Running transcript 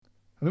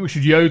I think we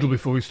should yodel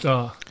before we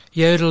start.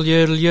 Yodel,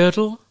 yodel,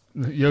 yodel.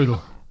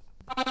 Yodel.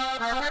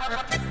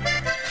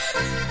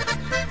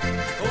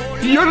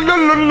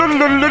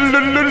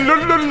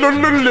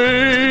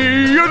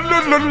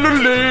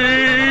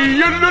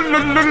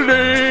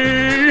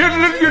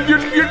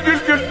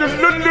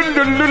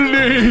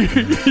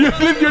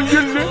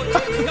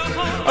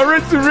 I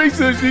read some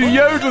research that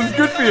yodel's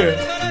good for you.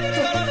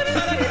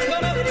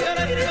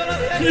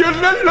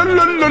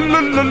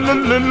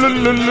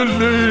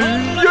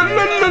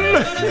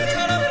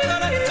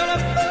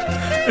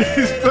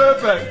 It's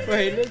perfect.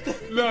 Wait,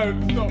 No,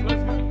 stop.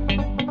 Let's go.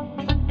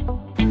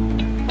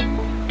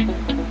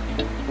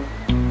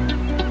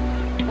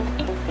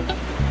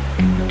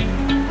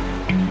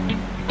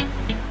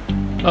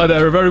 Hi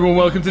there, a very warm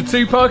welcome to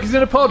Two Parkinsons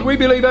in a Pod. We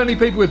believe only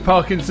people with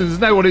Parkinson's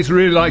know what it's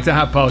really like to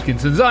have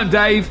Parkinson's. I'm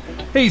Dave,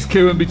 he's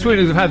Kieran. Between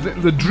us have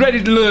had the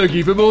dreaded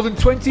lurgy for more than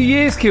 20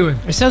 years, Kieran.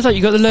 it sounds like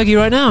you got the lurgy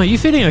right now. Are you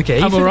feeling okay?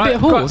 You I'm feel alright. a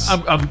bit hoarse.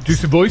 I'm doing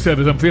some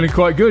voiceovers, I'm feeling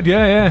quite good,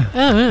 yeah.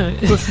 Oh,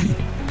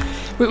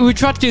 yeah. we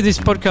tried to do this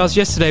podcast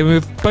yesterday. We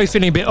were both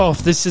feeling a bit off.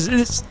 This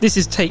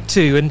is take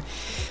two, and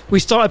we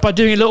started by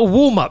doing a little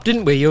warm-up,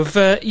 didn't we, of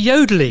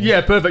yodeling.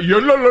 Yeah, perfect.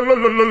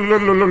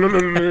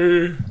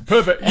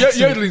 Perfect.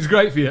 Yodeling's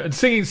great for you. And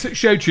singing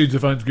show tunes I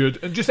find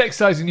good. And just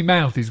exercising your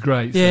mouth is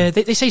great. So. Yeah,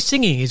 they say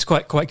singing is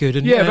quite good.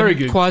 And, yeah, very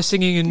good. Choir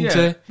singing and...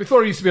 Yeah.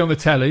 Before I used to be on the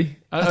telly,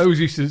 I always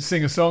used to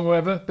sing a song or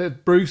whatever. Bit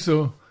of Bruce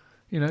or...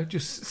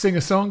 just sing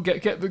a song,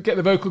 get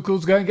the vocal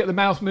cords going, get the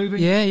mouth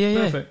moving. Yeah.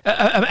 Perfect.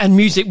 And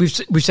music,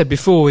 we've said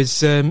before,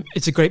 is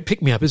it's a great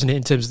pick-me-up, isn't it,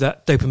 in terms of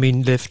that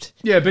dopamine lift?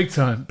 Yeah, big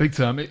time.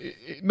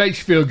 It makes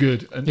you feel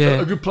good. And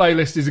a good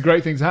playlist is a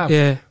great thing to have.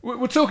 Yeah.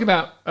 We're talking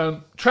about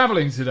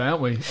travelling today,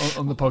 aren't we,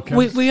 on the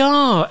podcast? We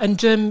are.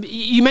 And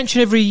you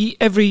mentioned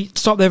every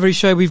start of every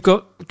show, we've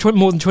got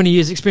more than 20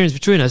 years experience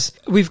between us.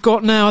 We've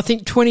got now, I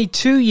think,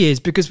 22 years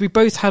because we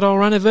both had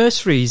our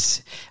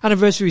anniversaries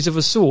of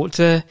a sort,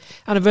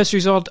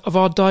 anniversaries of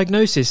our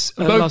diagnosis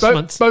last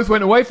month. Both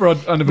went away for our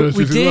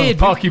anniversaries we did.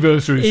 as well.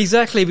 Parkiversaries.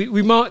 Exactly.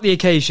 We marked the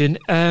occasion.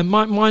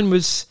 Mine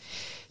was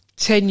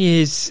 10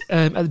 years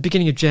at the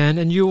beginning of Jan,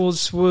 and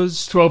yours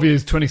was... 12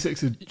 years,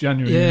 26th of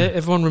January. Yeah,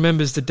 everyone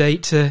remembers the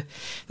date,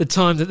 the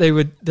time that they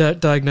were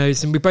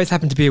diagnosed, and we both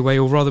happened to be away,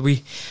 or rather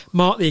we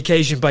marked the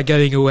occasion by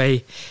going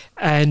away,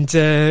 and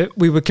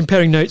we were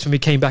comparing notes when we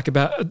came back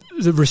about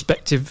the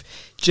respective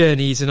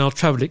journeys and our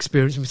travel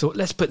experience, and we thought,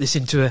 let's put this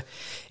into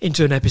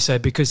an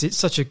episode because it's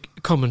such a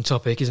common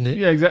topic, isn't it?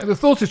 Yeah, exactly. The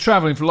thought of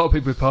travelling for a lot of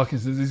people with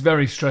Parkinson's is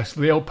very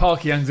stressful. The old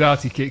Parky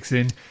anxiety kicks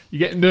in. You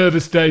get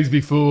nervous days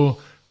before...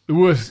 The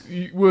worse,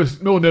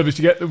 more nervous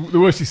you get, the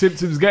worse your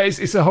symptoms get.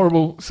 It's a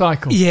horrible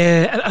cycle.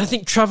 Yeah, and I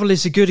think travel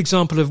is a good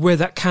example of where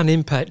that can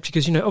impact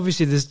because,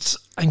 obviously there's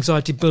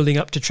anxiety building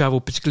up to travel,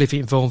 particularly if it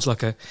involves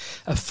like a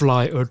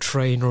flight or a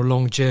train or a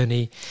long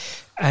journey.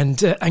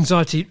 And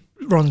anxiety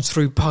runs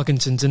through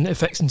Parkinson's and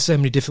affects in so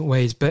many different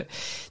ways. But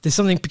there's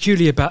something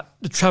peculiar about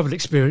the travel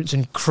experience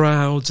and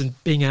crowds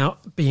and being out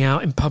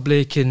in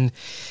public and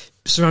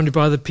surrounded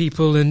by other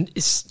people, and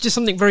it's just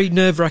something very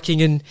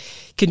nerve-wracking and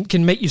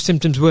can make your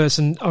symptoms worse.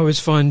 And I always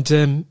find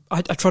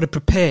I try to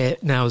prepare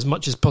now as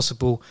much as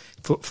possible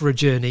for a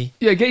journey.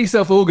 Yeah, get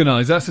yourself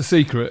organised. That's the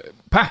secret.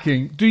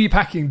 Do your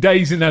packing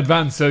days in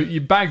advance, so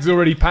your bag's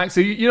already packed.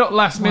 So you're not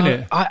last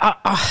minute.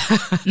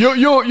 You're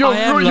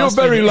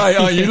very late,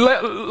 aren't you?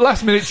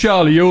 Last minute,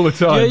 Charlie, all the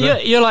time.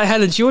 You're like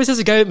Helen. She always has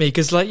a go at me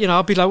because,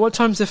 I'll be like, "What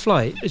time's the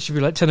flight?" It should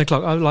be like 10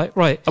 o'clock. I'm like,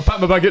 "Right." I'll pack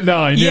my bag at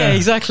 9. Yeah,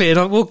 exactly.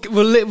 And we'll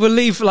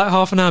leave like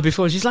half an hour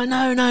before. And she's like,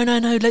 "No,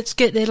 let's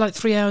get there like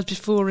 3 hours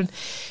before." And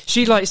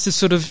she likes to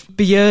sort of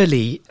be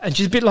early, and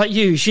she's a bit like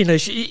you.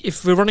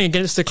 If we're running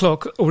against the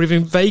clock or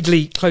even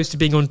vaguely close to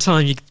being on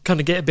time, you kind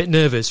of get a bit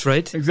nervous,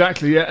 right?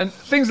 Exactly, yeah. And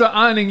things like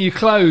ironing your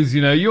clothes,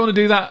 you want to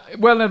do that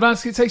well in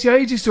advance. It takes you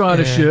ages to iron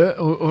a shirt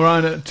or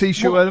iron a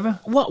T-shirt or whatever.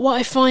 What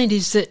I find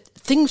is that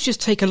things just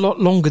take a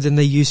lot longer than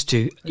they used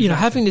to. Exactly.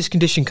 Having this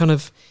condition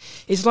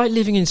it's like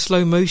living in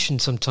slow motion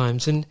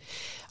sometimes. And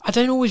I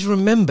don't always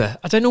remember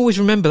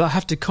that I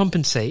have to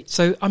compensate.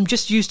 So I'm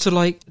just used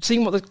to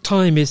seeing what the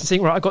time is and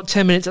thinking, right, I've got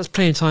 10 minutes, that's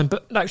plenty of time.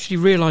 But actually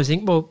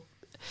realising, well,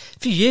 a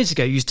few years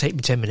ago it used to take me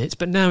 10 minutes,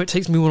 but now it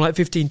takes me more like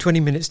 15, 20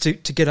 minutes to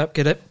get up,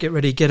 get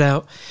ready, get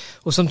out,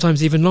 or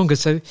sometimes even longer.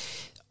 So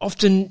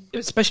often,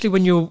 especially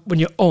when you're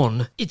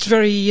on, it's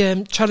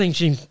very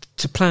challenging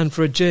to plan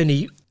for a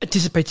journey,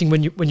 anticipating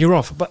when you're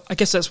off. But I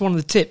guess that's one of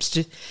the tips,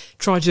 to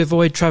try to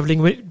avoid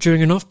travelling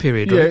during an off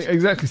period. Right? Yeah,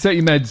 exactly. Set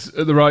your meds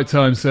at the right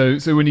time. So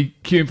when you're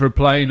queuing for a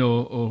plane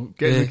or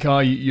get in the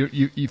car,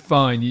 you're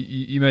fine.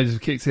 Your meds have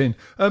kicked in.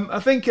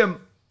 I think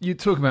you're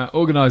talking about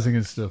organising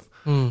and stuff.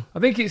 I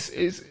think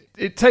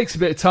it takes a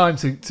bit of time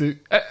to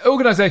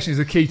organisation is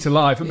the key to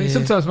life. I mean,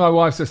 sometimes my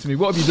wife says to me,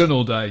 "What have you done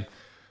all day?"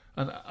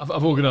 And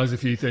I've organised a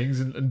few things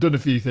and done a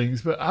few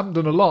things, but I haven't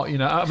done a lot.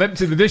 I've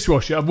emptied the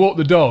dishwasher, I've walked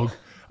the dog,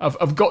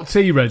 I've got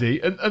tea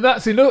ready, and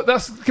that's enough.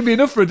 That can be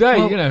enough for a day.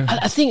 Well,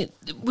 I think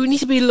we need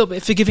to be a little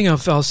bit forgiving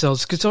of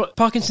ourselves, because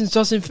Parkinson's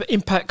does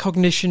impact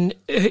cognition,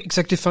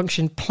 executive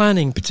function,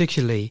 planning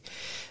particularly.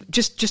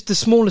 Just the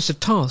smallest of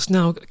tasks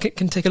now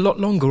can take a lot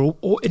longer,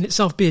 or in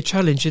itself be a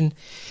challenge, and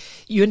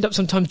you end up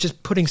sometimes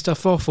just putting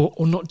stuff off or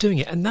not doing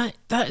it, and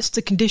that's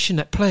the condition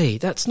at play.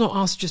 That's not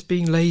us just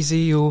being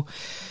lazy, or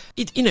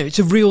it's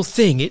a real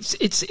thing. It's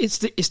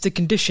the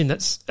condition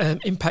that's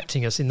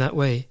impacting us in that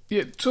way.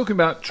 Yeah, talking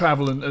about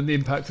travel and the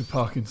impact of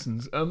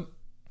Parkinson's.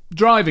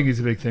 Driving is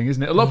a big thing,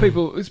 isn't it? A lot of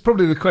people, it's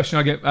probably the question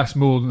I get asked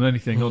more than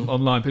anything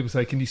online. People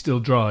say, can you still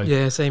drive?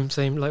 Yeah, same,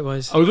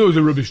 likewise. I was always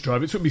a rubbish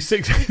driver. It took me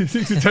six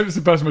attempts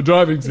to pass my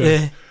driving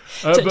test.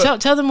 Yeah.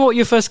 Tell them what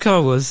your first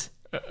car was.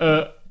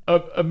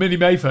 A Mini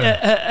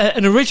Mayfair.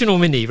 An original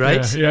Mini,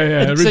 right?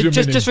 Yeah. And so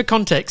just for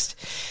context,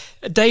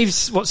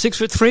 Dave's,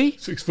 6'3"?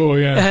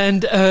 6'4", yeah.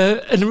 And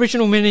an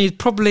original Mini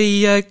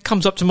probably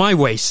comes up to my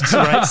waist,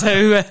 right?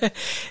 So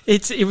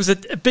it was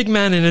a big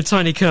man in a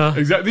tiny car.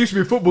 Exactly. There used to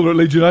be a footballer at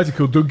Leeds United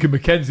called Duncan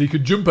McKenzie. He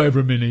could jump over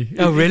a Mini.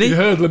 Oh, really? He'd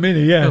hurdle a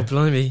Mini, yeah. Oh,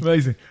 blimey.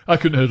 Amazing. I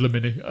couldn't hurdle a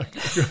Mini. I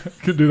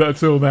couldn't do that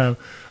at all now.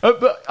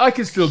 But I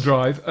can still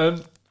drive.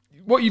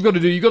 What you've got to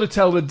do, you've got to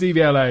tell the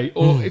DVLA,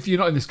 or if you're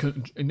not in this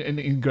country,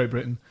 in Great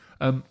Britain,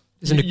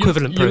 it's an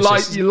equivalent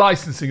process. Your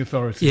licensing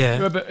authority. Yeah.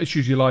 Whoever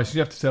issues your license,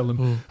 you have to tell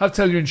them. Have to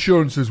tell your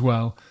insurance as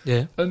well.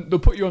 Yeah. And they'll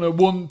put you on a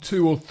 1,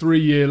 2 or 3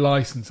 year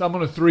license. I'm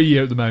on a 3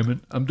 year at the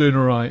moment. I'm doing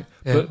all right.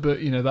 Yeah.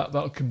 But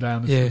that'll come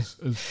down.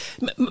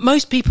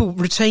 Most people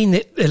retain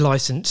their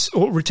license,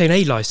 or retain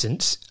a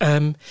license.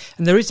 And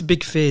there is a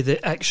big fear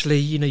that actually,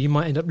 you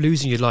might end up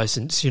losing your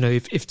license,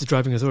 if the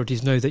driving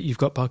authorities know that you've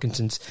got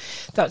Parkinson's.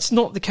 That's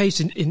not the case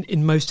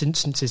in most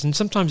instances. And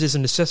sometimes there's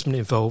an assessment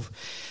involved.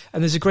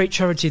 And there's a great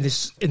charity in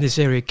this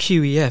area,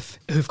 QEF,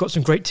 who've got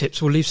some great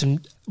tips. We'll leave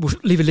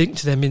a link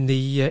to them in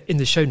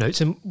the show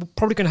notes, and we're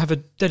probably going to have a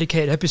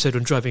dedicated episode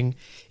on driving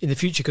in the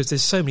future, because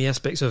there's so many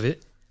aspects of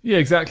it. Yeah,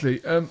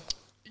 exactly.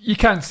 You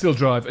can still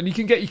drive, and you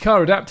can get your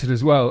car adapted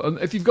as well. And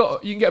you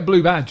can get a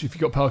blue badge if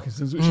you've got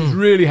Parkinson's, which is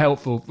really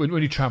helpful when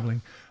you're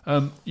travelling.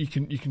 You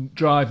can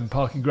drive and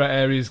park in great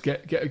areas,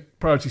 get a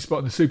priority spot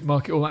in the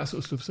supermarket, all that sort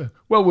of stuff. So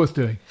well worth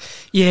doing.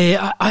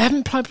 Yeah, I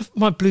haven't applied for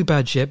my blue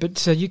badge yet,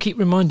 but you keep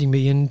reminding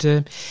me. And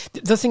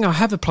the thing I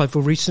have applied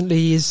for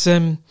recently is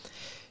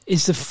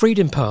the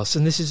Freedom Pass,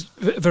 and this is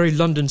a very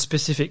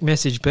London-specific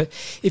message. But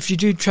if you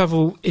do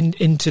travel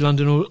into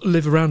London or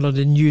live around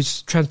London and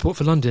use transport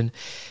for London,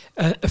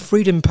 a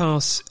Freedom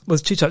Pass. Well,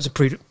 there's two types of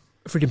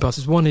Freedom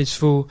Passes. One is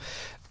for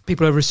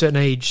people over a certain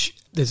age.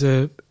 There's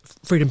a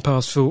Freedom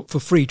Pass for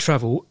free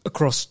travel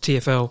across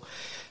TfL,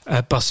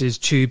 buses,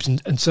 tubes,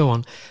 and so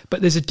on.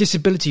 But there's a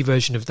disability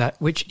version of that,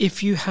 which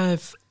if you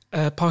have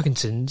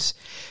Parkinson's,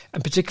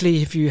 and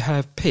particularly if you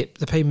have PIP,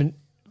 the payment...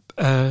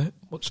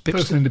 what's PIP?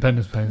 Personal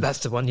Independence Payment. That's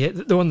the one, yeah.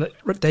 The one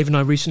that Dave and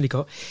I recently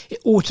got. It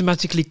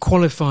automatically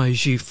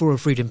qualifies you for a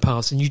Freedom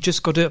Pass, and you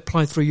just got to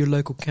apply through your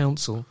local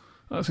council.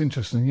 That's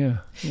interesting, yeah.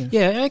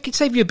 Yeah, it could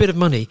save you a bit of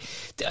money.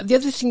 The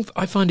other thing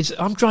I find is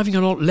I'm driving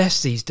a lot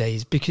less these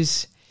days,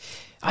 because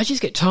I just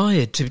get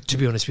tired, to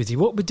be honest with you.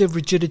 What with the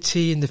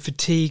rigidity and the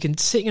fatigue and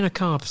sitting in a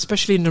car,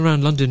 especially in and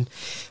around London,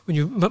 when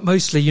you're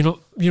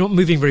not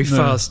moving very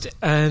fast,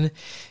 and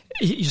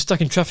you're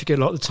stuck in traffic a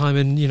lot of the time,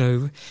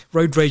 and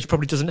road rage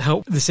probably doesn't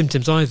help the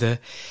symptoms either.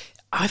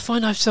 I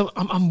find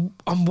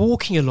I'm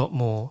walking a lot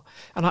more,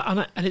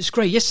 and it's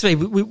great. Yesterday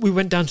we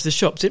went down to the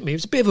shops, didn't we? It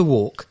was a bit of a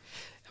walk.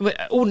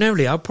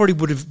 Ordinarily, I probably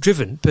would have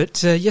driven,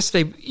 but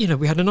yesterday,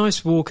 we had a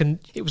nice walk, and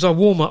it was our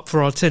warm-up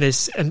for our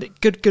tennis, and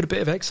good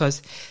bit of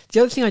exercise. The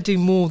other thing I do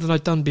more than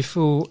I've done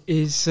before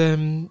is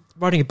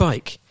riding a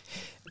bike,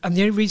 and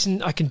the only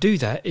reason I can do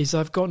that is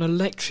I've got an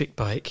electric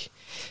bike,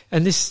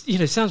 and this,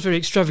 sounds very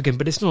extravagant,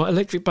 but it's not.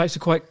 Electric bikes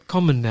are quite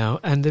common now,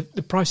 and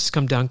the price has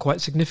come down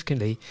quite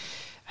significantly,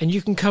 and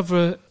you can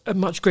cover a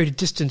much greater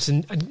distance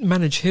and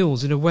manage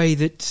hills in a way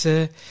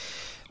that...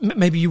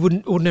 maybe you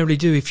wouldn't ordinarily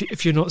do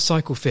if you're not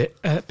cycle fit,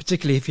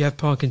 particularly if you have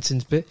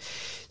Parkinson's. But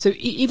so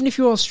even if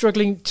you are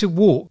struggling to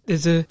walk,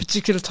 there's a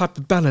particular type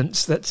of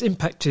balance that's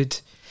impacted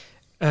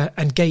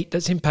and gait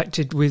that's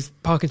impacted with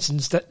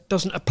Parkinson's that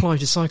doesn't apply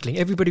to cycling.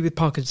 Everybody with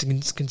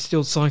Parkinson's can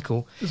still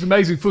cycle. There's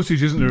amazing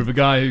footage, isn't there, of a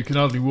guy who can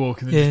hardly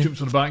walk and then just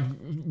jumps on a bike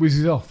and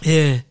whizzes off.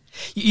 Yeah.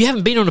 You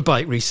haven't been on a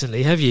bike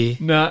recently, have you?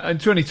 No, in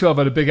 2012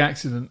 I had a big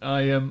accident.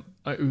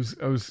 I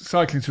was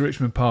cycling to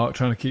Richmond Park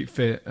trying to keep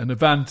fit, and a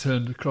van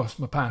turned across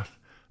my path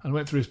and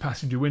went through his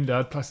passenger window. I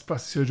had plastic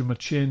surgery on my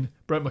chin,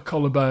 broke my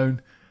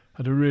collarbone,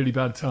 had a really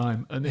bad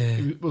time, and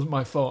it wasn't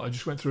my fault. I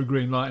just went through a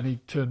green light and he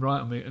turned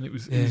right on me, and it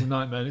was a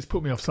nightmare. And it's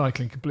put me off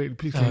cycling completely.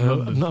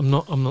 Particularly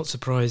I'm not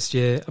surprised.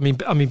 Yeah,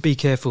 I mean, be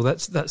careful.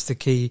 That's the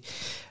key.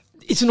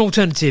 It's an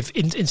alternative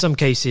in some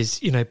cases,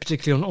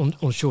 particularly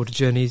on shorter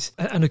journeys.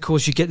 And of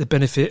course, you get the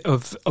benefit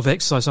of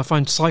exercise. I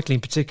find cycling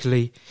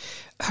particularly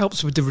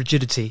helps with the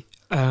rigidity.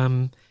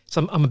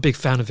 So I'm a big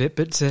fan of it.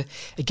 But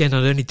again,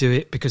 I'd only do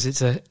it because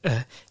it's a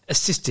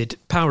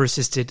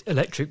power-assisted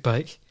electric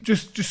bike.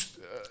 Just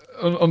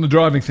on the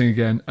driving thing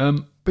again,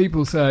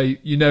 people say,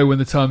 when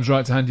the time's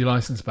right to hand your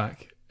licence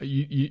back.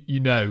 You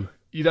know.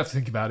 You'd have to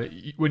think about it.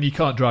 When you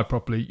can't drive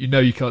properly,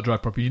 you can't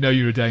drive properly,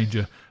 you're a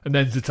danger, and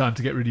then's the time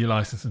to get rid of your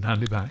licence and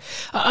hand it back.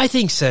 I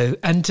think so.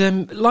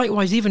 And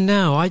likewise, even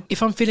now,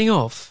 if I'm feeling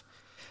off,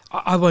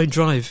 I won't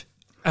drive.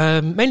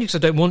 Mainly because I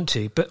don't want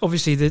to, but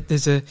obviously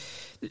there's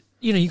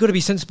you've got to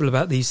be sensible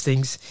about these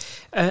things.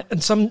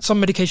 And some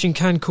medication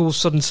can cause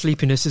sudden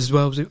sleepiness as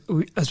well,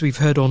 as we've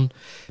heard on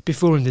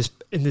before in this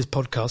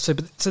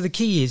podcast. So the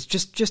key is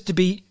just to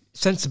be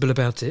sensible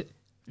about it.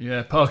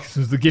 Yeah,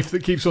 Parkinson's the gift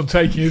that keeps on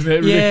taking, isn't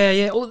it?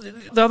 Really? Yeah. Well,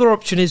 the other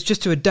option is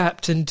just to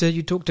adapt, and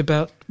we've talked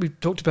about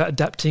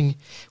adapting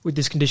with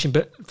this condition,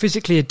 but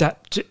physically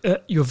adapt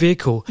your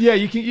vehicle. Yeah,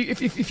 you can.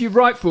 If your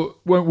right foot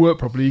won't work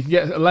properly, you can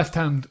get a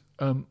left-hand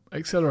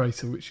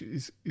accelerator, which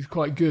is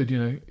quite good.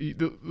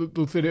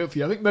 They'll fit it up for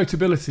you. I think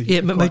Motability. Yeah,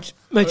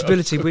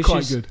 Motability, which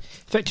quite is good.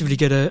 Effectively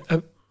get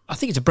I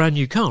think it's a brand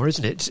new car,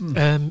 isn't it?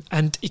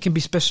 And it can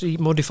be specially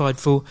modified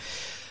for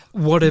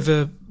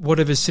whatever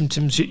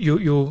symptoms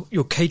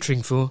you're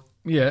catering for.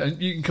 Yeah,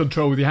 and you can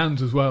control with your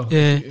hands as well.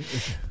 Yeah.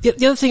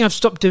 The other thing I've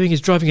stopped doing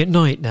is driving at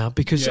night now,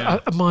 because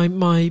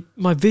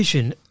my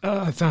vision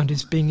I found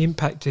is being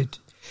impacted.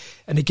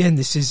 And again,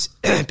 this is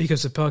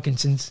because of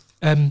Parkinson's.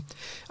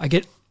 I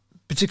get,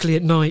 particularly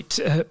at night,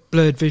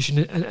 blurred vision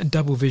and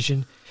double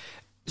vision.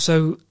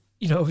 So,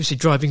 obviously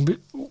driving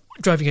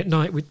at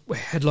night with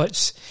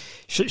headlights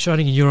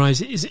shining in your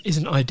eyes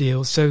isn't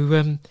ideal.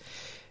 So,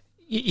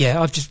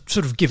 I've just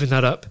sort of given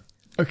that up.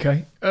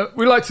 Okay.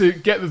 We'd like to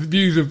get the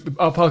views of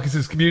our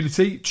Parkinson's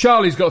community.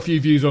 Charlie's got a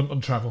few views on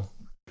travel.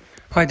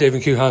 Hi,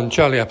 David Kuhan.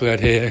 Charlie Applehead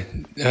here,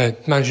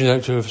 Managing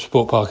Director of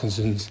Support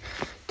Parkinson's,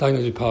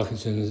 diagnosed with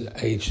Parkinson's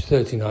aged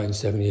 39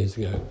 7 years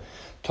ago.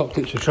 Top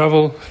tips for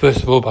travel: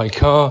 first of all, by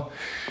car.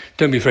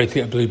 Don't be afraid to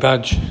get a blue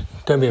badge.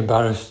 Don't be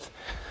embarrassed.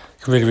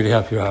 It can really, really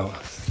help you out.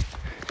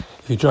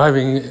 If you're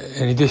driving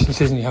any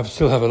distances and you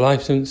still have a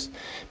licence,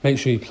 make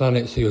sure you plan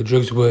it so your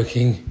drugs are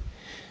working,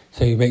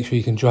 so you make sure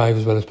you can drive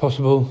as well as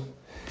possible,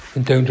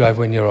 and don't drive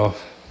when you're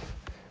off.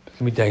 It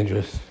can be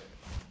dangerous.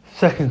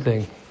 Second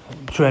thing,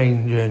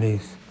 train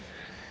journeys.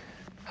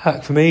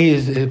 Hack for me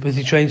is a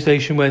busy train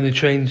station when the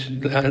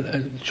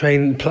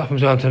train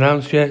platforms aren't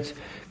announced yet.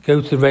 Go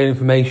to the rail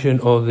information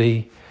or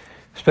the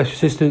special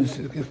assistance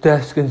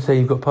desk and say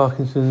you've got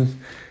Parkinson's,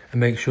 and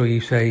make sure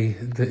you say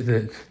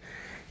that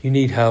you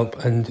need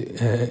help, and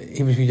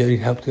even if you don't need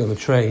help to get on the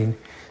train,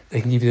 they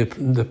can give you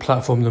the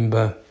platform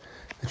number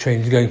the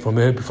train is going from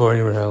before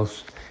anyone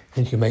else,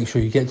 and you can make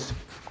sure you get to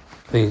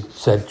the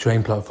said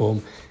train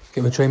platform,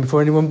 get the train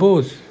before anyone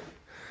boards.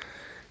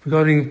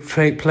 Regarding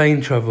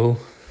plane travel,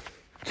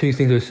 two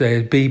things I would say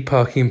is be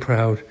parking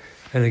proud,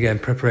 and again,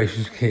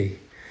 preparation is key.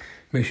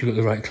 Make sure you've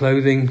got the right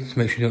clothing,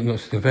 make sure you're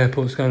not sitting with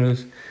airport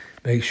scanners,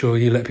 make sure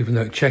you let people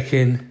know at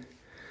check-in,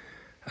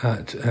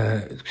 at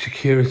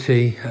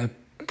security,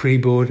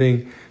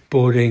 pre-boarding,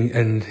 boarding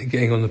and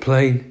getting on the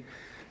plane,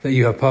 that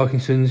you have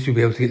Parkinson's. You'll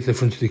be able to get to the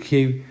front of the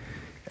queue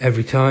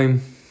every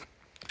time,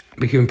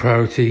 be given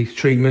priority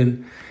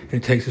treatment, and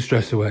it takes the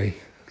stress away.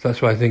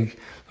 That's why I think a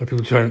lot of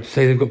people try not to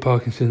say they've got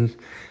Parkinson's.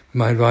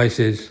 My advice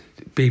is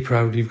be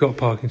proud you've got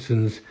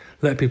Parkinson's,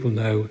 let people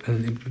know,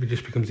 and it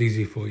just becomes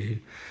easier for you.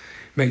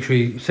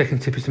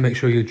 Second tip is to make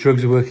sure your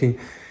drugs are working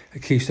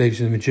at key stages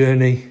in the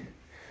journey,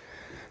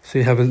 so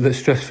you have as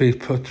stress-free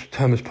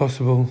time as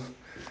possible,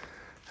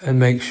 and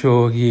make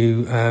sure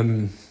you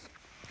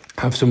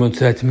have someone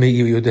there to meet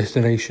you at your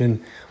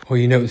destination, or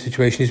you know what the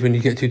situation is when you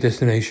get to your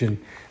destination,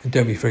 and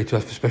don't be afraid to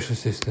ask for special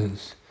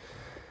assistance.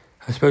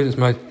 I suppose it's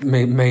my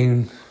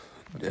main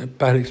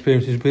bad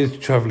experiences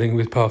with travelling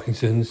with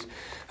Parkinson's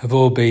have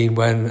all been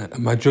when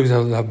my drugs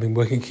haven't been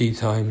working at key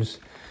times,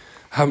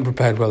 I haven't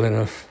prepared well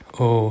enough,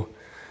 or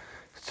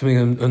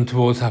something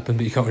untoward's happened,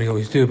 but you can't really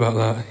always do about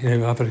that.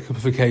 I've had a couple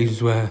of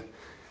occasions where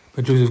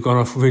my drugs have gone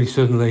off really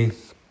suddenly,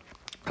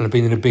 and I've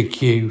been in a big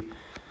queue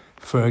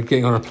for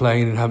getting on a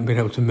plane and haven't been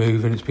able to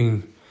move, and it's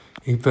been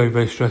very,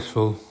 very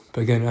stressful.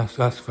 But again,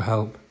 ask for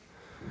help.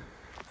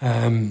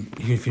 Even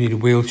if you need a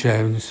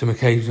wheelchair, and some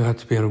occasions I had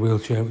to be on a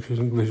wheelchair, which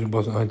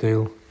wasn't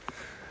ideal.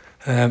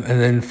 And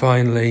then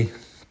finally,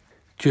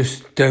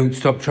 just don't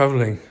stop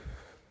travelling.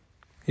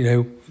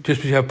 Just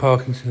because you have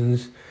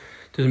Parkinson's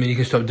doesn't mean you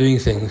can stop doing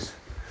things.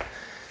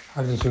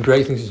 I've done some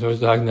great things since I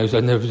was diagnosed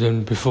I'd never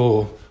done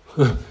before.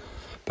 But,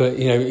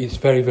 it's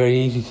very, very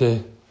easy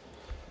to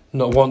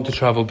not want to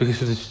travel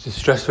because of the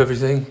stress of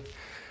everything.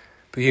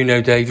 But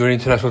Dave, you're an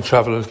international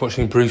traveller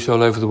watching Bruce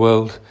all over the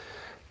world.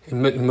 You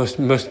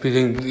must be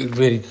doing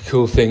really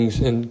cool things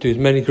and do as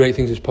many great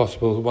things as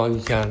possible while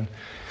you can.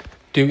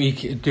 Do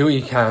what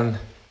you can.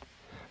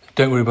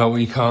 Don't worry about what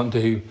you can't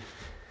do.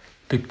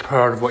 Be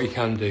proud of what you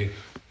can do.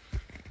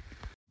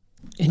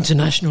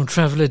 International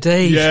traveller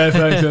Dave. Yeah,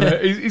 thanks.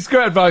 It's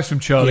great advice from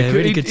Charlie. Yeah,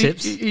 really good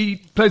tips. He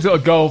plays a lot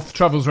of golf,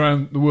 travels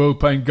around the world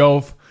playing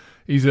golf.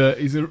 He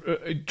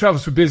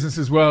travels for business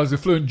as well. He's a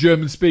fluent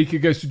German speaker,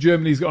 goes to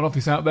Germany. He's got an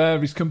office out there,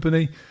 his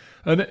company.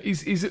 And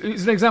he's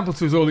an example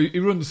to us all. He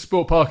runs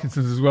Sport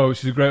Parkinson's as well,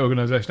 which is a great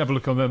organisation. Have a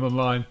look on them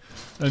online.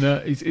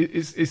 And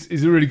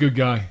he's a really good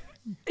guy.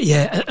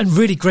 Yeah, and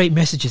really great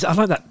messages. I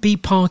like that. Be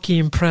Parky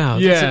and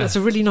proud. Yeah. That's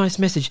a really nice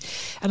message.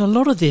 And a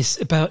lot of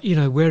this about,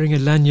 wearing a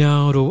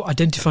lanyard or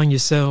identifying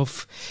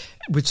yourself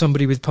with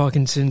somebody with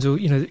Parkinson's, or,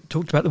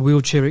 talked about the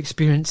wheelchair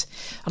experience.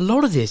 A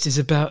lot of this is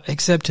about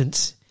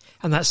acceptance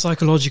and that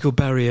psychological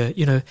barrier.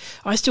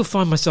 I still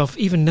find myself,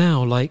 even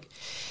now,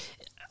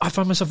 I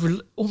find myself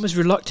almost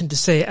reluctant to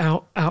say it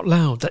out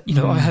loud that,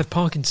 I have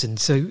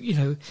Parkinson's. So,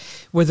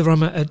 whether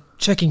I'm at a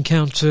checking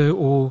counter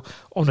or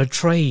on a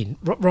train,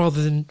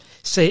 rather than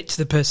say it to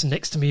the person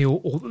next to me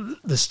or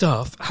the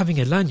staff,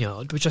 having a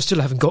lanyard, which I still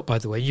haven't got, by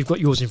the way, you've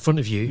got yours in front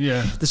of you,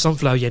 the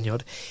sunflower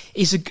lanyard,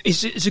 is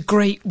a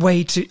great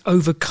way to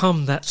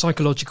overcome that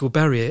psychological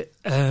barrier.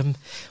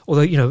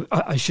 Although,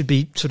 I should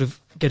be sort of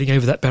getting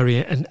over that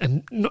barrier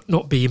and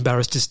not be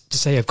embarrassed to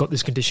say I've got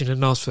this condition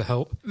and ask for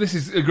help. This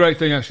is a great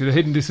thing, actually. The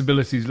Hidden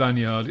Disabilities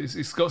lanyard.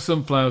 It's got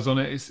sunflowers on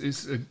it.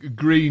 It's a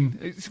green.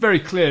 It's very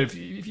clear.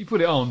 If you put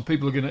it on,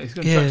 it's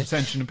going to attract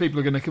attention, and people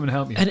are going to come and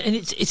help you. And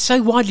it's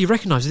so widely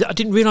recognised. I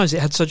didn't realise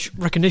it had such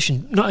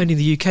recognition, not only in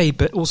the UK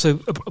but also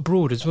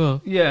abroad as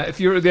well. Yeah,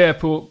 if you're at the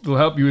airport, they'll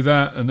help you with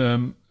that,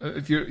 and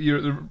if you're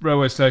at the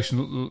railway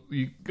station,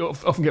 you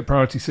often get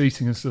priority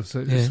seating and stuff,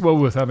 so it's well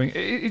worth having.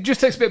 It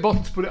just takes a bit of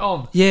bottle to put it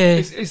on.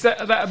 Yeah, it's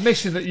that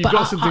admission that you've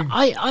got something.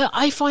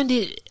 I find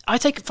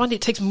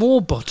it takes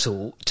more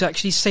bottle to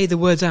actually say the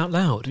words out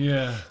loud.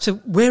 Yeah.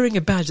 So wearing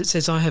a badge that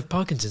says I have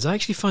Parkinson's, I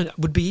actually find it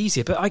would be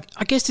easier. But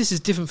I guess this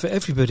is different for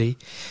everybody.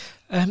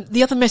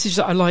 The other message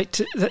that I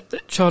liked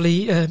that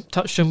Charlie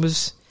touched on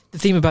was the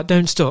theme about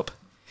don't stop.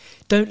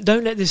 Don't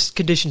let this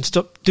condition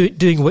stop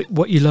doing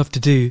what you love to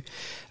do.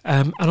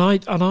 And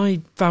I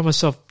found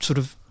myself sort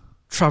of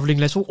travelling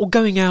less or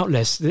going out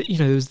less.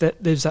 There's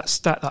that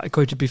stat that I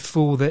quoted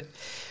before that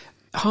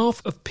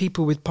half of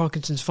people with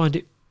Parkinson's find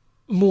it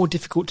more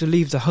difficult to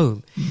leave the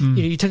home. Mm-hmm.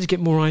 You tend to get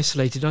more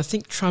isolated. I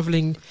think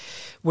travelling,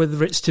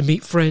 whether it's to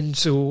meet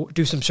friends or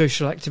do some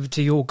social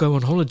activity or go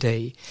on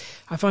holiday,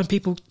 I find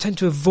people tend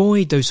to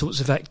avoid those sorts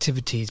of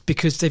activities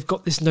because they've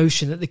got this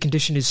notion that the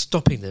condition is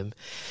stopping them.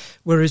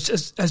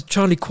 Whereas, as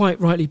Charlie quite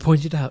rightly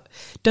pointed out,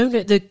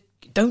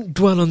 don't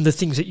dwell on the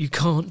things that you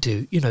can't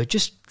do.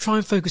 Just try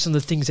and focus on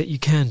the things that you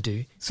can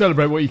do.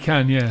 Celebrate what you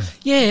can, yeah.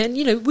 Yeah,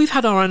 and we've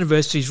had our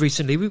anniversaries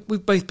recently.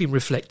 We've both been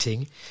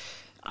reflecting.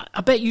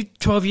 I bet you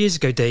 12 years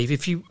ago, Dave,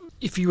 if you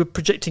were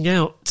projecting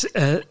out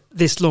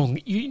this long,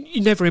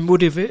 you never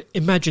would have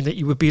imagined that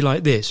you would be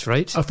like this,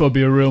 right? I thought it'd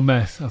be a real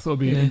mess. I thought it'd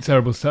be a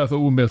terrible state. I thought I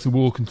wouldn't be able to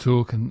walk and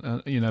talk and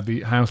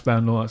be housebound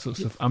and all that sort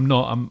of stuff. I'm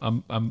not.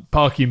 I'm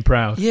Parky and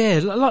proud.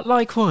 Yeah,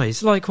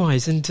 likewise.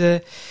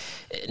 And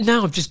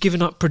now I've just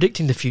given up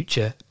predicting the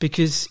future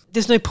because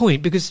there's no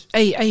point. Because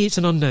a it's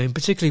an unknown,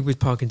 particularly with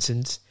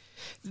Parkinson's.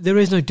 There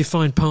is no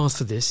defined path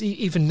for this.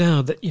 Even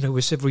now that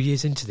we're several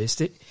years into this,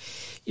 that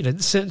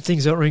certain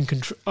things are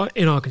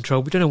in our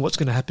control. We don't know what's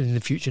going to happen in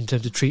the future in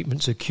terms of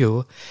treatments or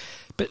cure.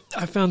 But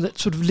I found that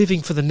sort of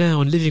living for the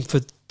now and living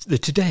for the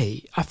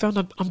today, I found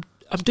I'm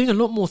doing a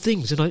lot more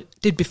things than I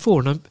did before,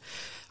 and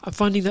I'm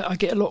finding that I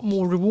get a lot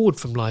more reward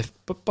from life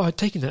by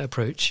taking that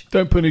approach.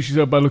 Don't punish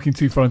yourself by looking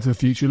too far into the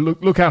future.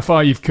 Look how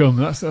far you've come.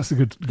 That's a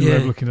good way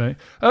of looking at it.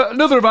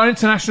 Another of our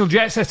international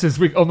jet setters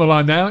on the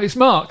line now. It's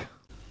Mark.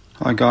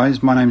 Hi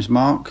guys, my name's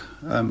Mark.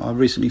 I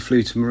recently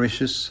flew to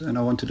Mauritius and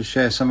I wanted to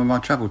share some of my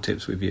travel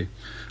tips with you.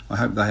 I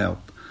hope they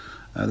help.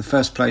 The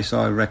first place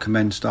I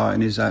recommend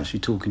starting is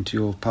actually talking to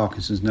your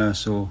Parkinson's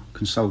nurse or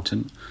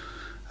consultant.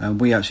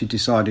 We actually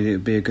decided it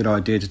would be a good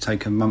idea to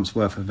take a month's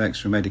worth of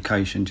extra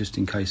medication just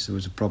in case there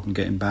was a problem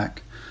getting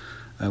back.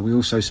 We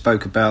also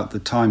spoke about the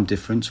time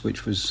difference,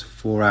 which was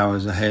 4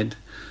 hours ahead.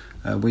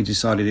 We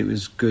decided it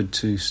was good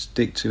to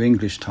stick to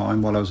English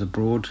time while I was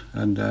abroad,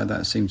 and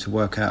that seemed to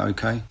work out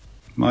okay.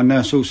 My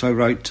nurse also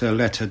wrote a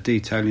letter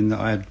detailing that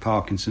I had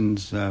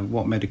Parkinson's,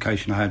 what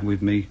medication I had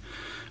with me,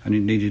 and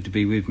it needed to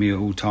be with me at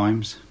all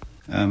times.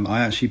 I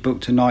actually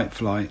booked a night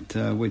flight,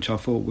 which I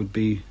thought would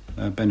be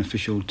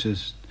beneficial to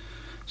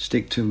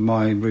stick to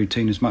my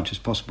routine as much as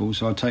possible.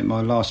 So I take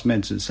my last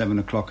meds at 7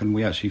 o'clock, and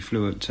we actually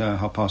flew at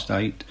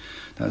 8:30.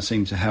 That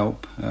seemed to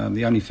help.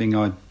 The only thing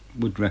I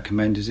would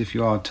recommend is if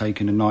you are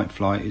taking a night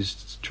flight is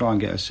to try and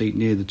get a seat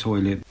near the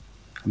toilet.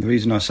 And the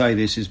reason I say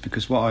this is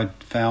because what I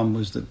found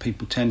was that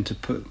people tend to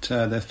put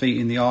their feet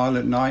in the aisle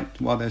at night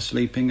while they're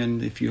sleeping,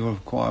 and if you're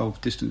quite a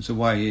distance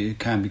away, it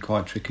can be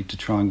quite tricky to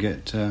try and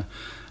get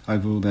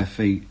over all their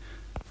feet.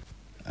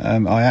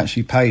 I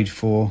actually paid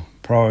for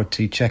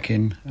priority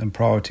check-in and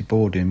priority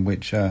boarding,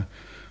 which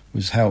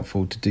was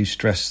helpful to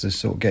de-stress the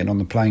sort of getting on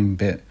the plane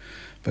bit.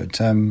 But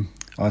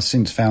I've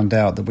since found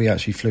out that we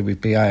actually flew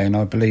with BA, and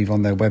I believe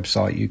on their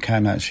website you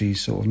can actually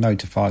sort of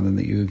notify them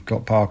that you've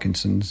got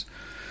Parkinson's,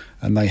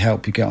 and they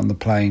help you get on the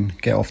plane,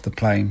 get off the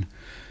plane,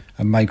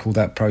 and make all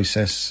that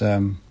process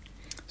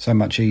so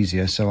much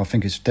easier. So I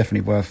think it's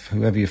definitely worth,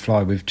 whoever you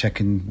fly with,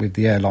 checking with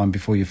the airline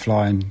before you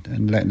fly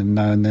and letting them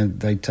know, and then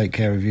they take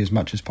care of you as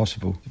much as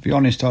possible. To be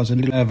honest, I was a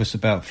little nervous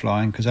about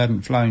flying because I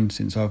hadn't flown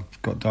since I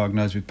got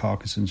diagnosed with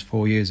Parkinson's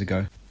 4 years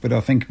ago. But I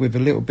think with a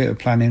little bit of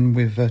planning,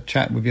 with a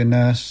chat with your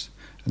nurse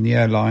and the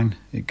airline,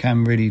 it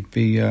can really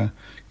be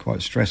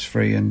quite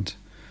stress-free and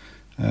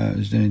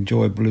as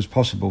enjoyable as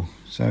possible.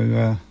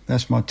 So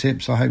that's my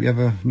tips. I hope you have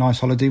a nice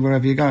holiday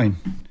wherever you're going.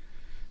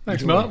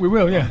 Thanks, Mark. We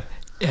will, yeah.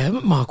 Yeah,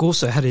 Mark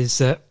also had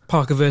his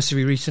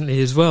Parkiversary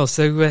recently as well,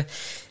 so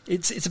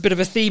it's a bit of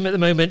a theme at the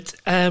moment,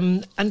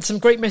 and some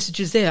great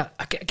messages there.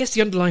 I guess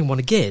the underlying one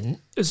again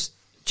is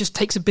just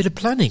takes a bit of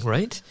planning,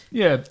 right?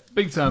 Yeah,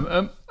 big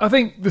time. I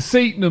think the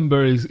seat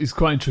number is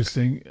quite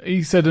interesting.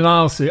 He said an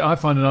aisle seat. I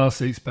find an aisle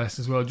seat's best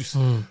as well, just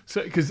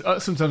because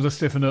sometimes I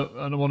stiffen up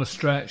and I want to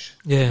stretch,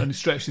 and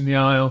stretch in the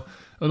aisle.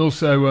 And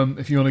also,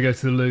 if you want to go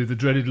to the loo, the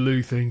dreaded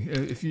loo thing,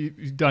 if you're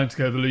dying to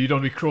go to the loo, you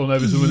don't want to be crawling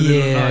over someone in the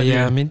middle of the night.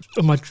 Yeah. I mean,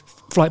 on my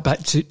flight back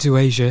to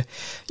Asia,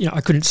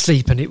 I couldn't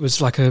sleep, and it was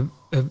like a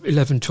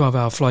 11,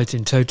 12-hour flight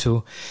in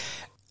total.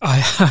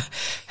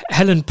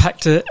 Helen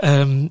packed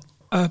a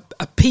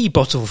pee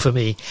bottle for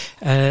me,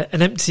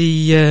 an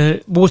empty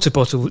water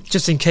bottle,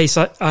 just in case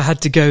I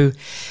had to go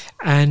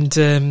and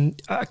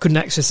I couldn't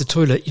access the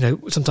toilet.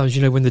 Sometimes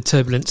when the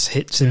turbulence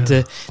hits and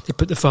they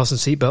put the fasten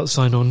seatbelt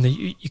sign on,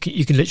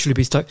 you can literally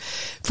be stuck.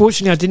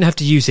 Fortunately, I didn't have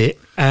to use it,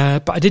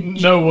 but I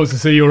didn't. No one wants to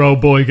see your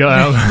old boy get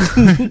out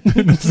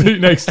in the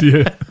seat next to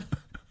you.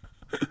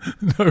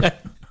 No.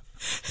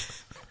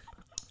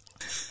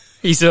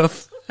 He's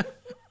off.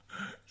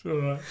 It's all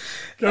right.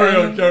 Carry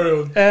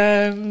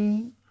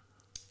on.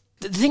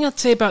 The thing I'd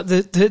say about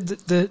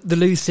the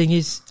loo thing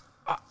is,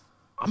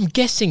 I'm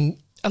guessing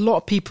a lot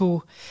of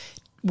people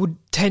would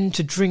tend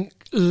to drink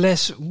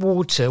less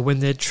water when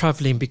they're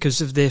travelling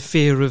because of their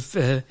fear of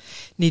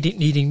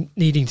needing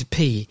to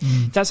pee.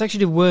 That's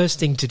actually the worst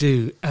thing to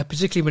do,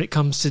 particularly when it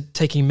comes to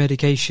taking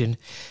medication,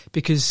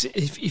 because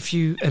if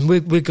you, and we're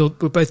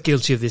both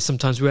guilty of this,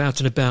 sometimes we're out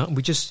and about and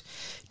we just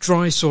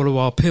dry swallow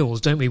our pills,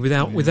 don't we,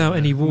 without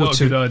any water. Not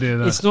a good idea,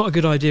 that. It's not a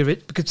good idea,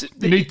 because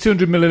you need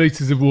 200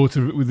 millilitres of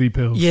water with the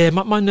pills. Yeah,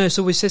 my nurse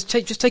always says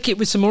just take it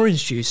with some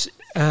orange juice,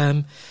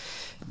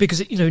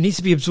 because it needs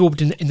to be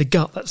absorbed in the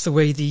gut. That's the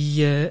way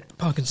the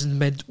Parkinson's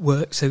med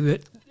works. So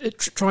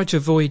try to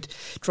avoid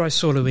dry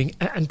swallowing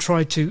and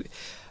try to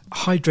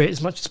hydrate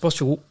as much as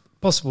possible,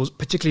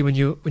 particularly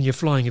when you're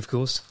flying, of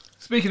course.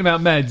 Speaking about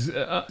meds,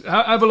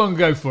 however long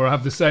ago for, I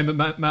have the same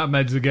amount of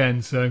meds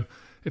again. So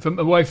if I'm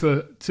away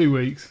for 2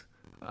 weeks,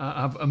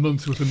 I have a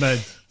month's worth of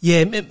meds.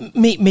 Yeah,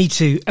 me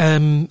too.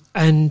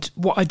 And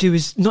what I do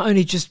is not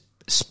only just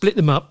split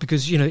them up,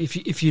 because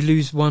if you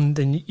lose one,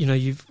 then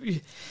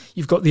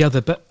you've got the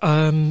other. But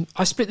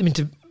I split them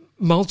into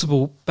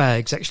multiple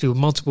bags, actually, with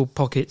multiple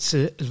pockets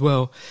as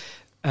well.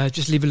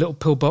 Just leave a little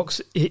pill box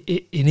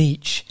in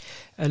each,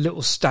 a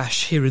little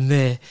stash here and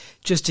there,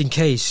 just in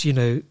case,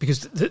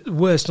 because the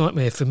worst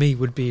nightmare for me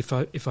would be if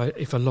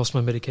I lost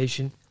my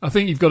medication. I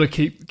think you've got to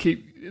keep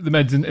the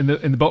meds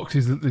in the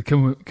boxes that they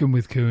come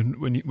with, Kuhn,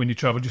 when you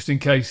travel, just in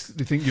case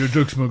they think you're a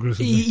drug smuggler or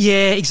something.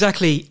 Yeah,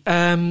 exactly.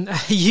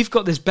 You've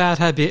got this bad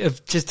habit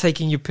of just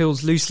taking your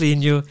pills loosely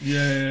in your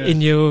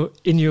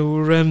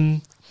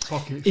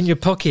pockets. In your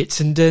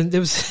pockets. And it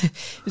was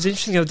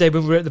interesting the other day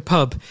when we were at the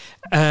pub,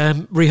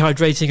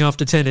 rehydrating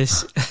after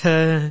tennis,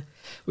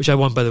 which I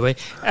won, by the way.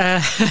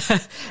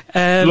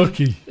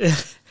 Lucky.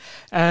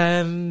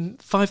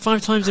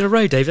 5 times in a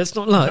row, Dave. That's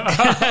not luck.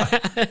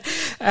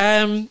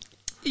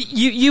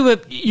 You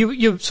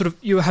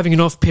were having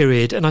an off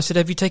period, and I said,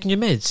 "Have you taken your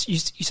meds?" You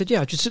said,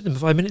 "Yeah, I just took them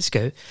 5 minutes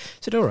ago." I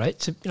said, "All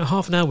right." So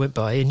half an hour went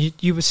by, and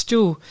you were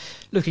still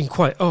looking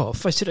quite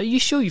off. I said, "Are you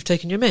sure you've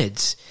taken your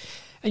meds?"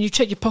 And you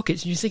check your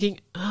pockets, and you're thinking,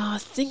 "I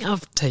think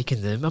I've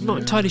taken them. I'm not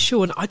entirely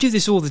sure." And I do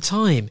this all the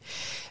time.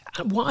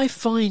 And what I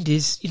find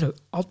is,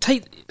 I'll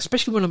take,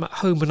 especially when I'm at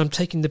home, when I'm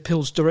taking the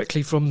pills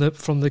directly from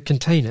the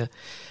container,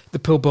 the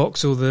pill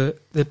box or the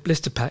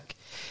blister pack.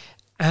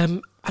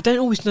 I don't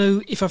always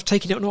know if I've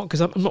taken it or not, because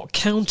I'm not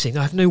counting.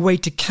 I have no way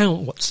to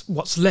count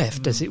what's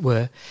left, as it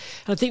were.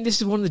 And I think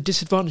this is one of the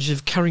disadvantages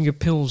of carrying your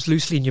pills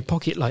loosely in your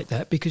pocket like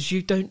that, because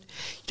you don't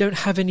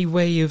have any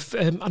way of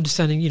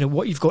understanding,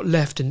 what you've got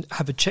left, and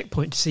have a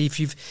checkpoint to see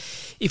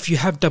if you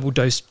have double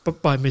dosed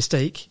by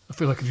mistake. I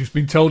feel like I've just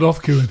been told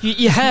off, Kuhn.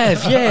 You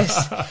have,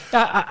 yes.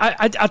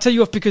 I'll tell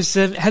you off because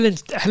Helen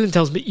used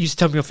to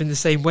tell me off in the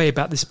same way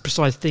about this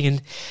precise thing,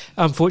 and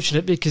I'm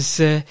fortunate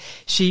because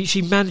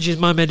she manages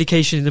my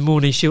medication in the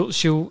morning. She'll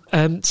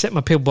set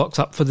my pill box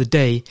up for the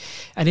day,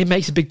 and it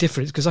makes a big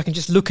difference because I can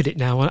just look at it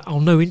now. I'll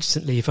know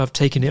instantly if I've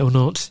taken it or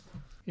not.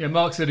 Yeah,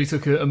 Mark said he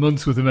took a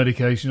month's worth of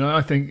medication.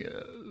 I think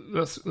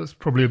that's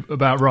probably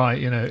about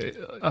right.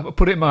 I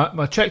put it in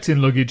my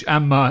checked-in luggage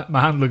and my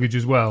hand luggage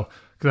as well,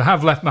 because I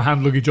have left my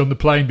hand luggage on the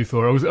plane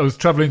before. I was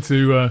travelling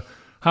to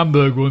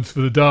Hamburg once for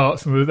the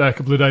darts, and we were there a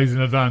couple of days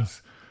in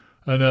advance,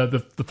 and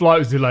the flight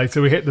was delayed,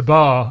 so we hit the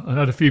bar and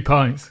had a few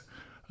pints,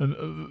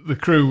 and the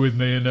crew with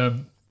me,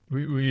 and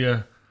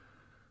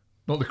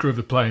not the crew of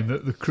the plane,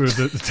 the crew of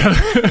the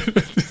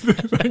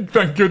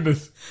thank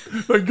goodness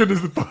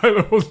the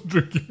pilot wasn't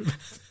drinking.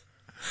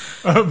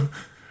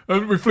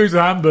 And we flew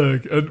to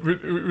Hamburg, and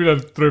we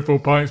had 3 or 4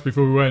 pints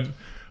before we went.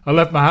 I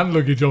left my hand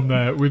luggage on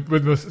there with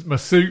my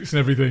suits and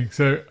everything,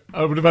 so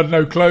I would have had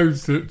no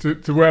clothes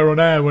to wear on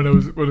air when I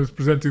was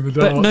presenting the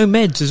dart. But no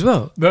meds as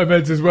well. No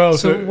meds as well.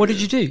 So what did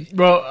you do?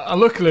 Well,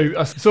 luckily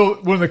I saw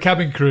one of the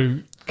cabin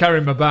crew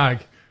carrying my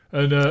bag,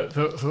 and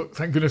thought,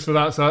 thank goodness for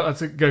that. So I had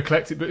to go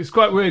collect it. But it's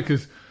quite weird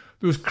because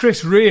there was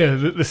Chris Rea,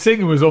 the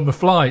singer, was on the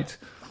flight,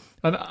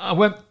 and I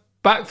went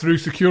back through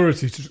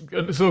security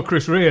and saw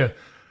Chris Rea.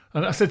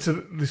 And I said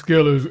to this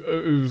girl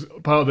who's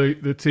part of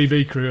the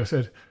TV crew, I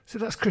said,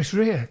 that's Chris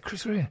Rea.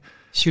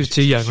 She was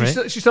too young,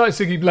 right? She started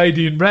singing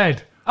Lady in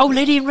Red. Oh,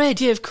 Lady in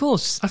Red, yeah, of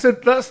course. I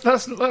said, that's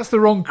the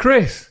wrong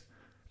Chris.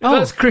 Oh.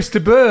 That's Chris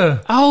de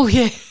Burgh. Oh,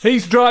 yeah.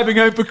 He's driving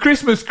home for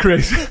Christmas,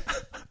 Chris.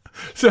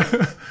 So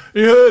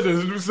he heard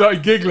us and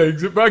started giggling.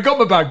 But I got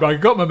my bag back, I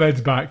got my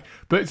meds back.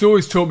 But it's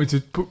always taught me to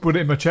put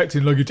it in my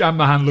checked-in luggage and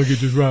my hand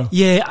luggage as well.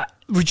 Yeah,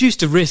 reduce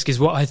the risk is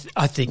what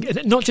I think.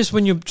 And not just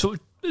when you're sort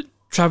of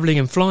travelling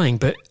and flying,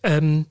 but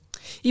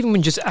even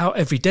when just out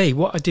every day,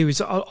 what I do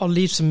is I'll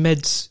leave some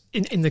meds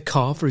in the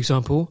car, for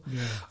example.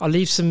 Yeah. I'll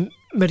leave some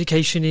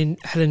medication in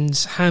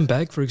Helen's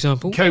handbag, for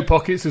example. Coat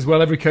pockets as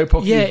well, every coat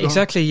pocket. Yeah,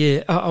 exactly,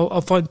 yeah.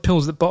 I'll find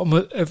pills at the bottom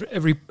of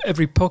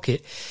every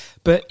pocket.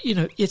 But,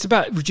 it's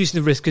about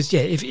reducing the risk because,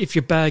 if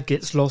your bag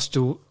gets lost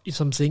or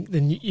something,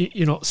 then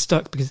you're not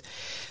stuck, because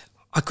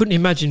I couldn't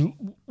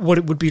imagine what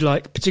it would be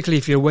like, particularly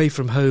if you're away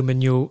from home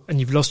and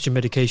you've lost your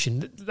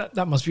medication.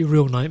 That must be a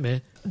real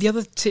nightmare. The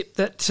other tip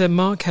that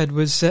Mark had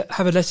was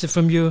have a letter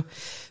from your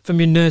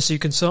nurse or your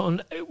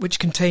consultant which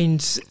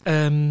contains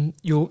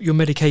your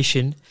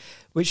medication.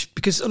 Which,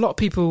 because a lot of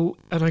people,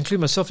 and I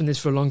include myself in this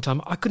for a long time,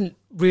 I couldn't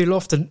reel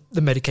off the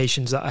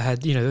medications that I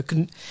had.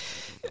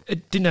 I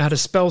didn't know how to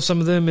spell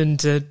some of them,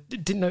 and I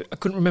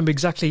couldn't remember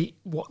exactly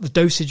what the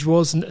dosage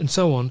was, and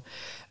so on.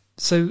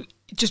 So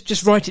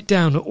just write it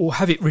down or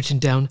have it written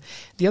down.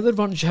 The other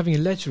advantage of having a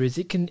letter is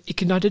it can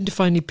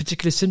identify any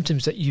particular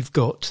symptoms that you've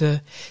got.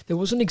 There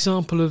was an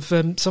example of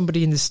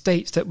somebody in the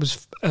States that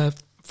was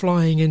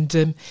flying, and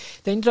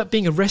they ended up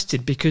being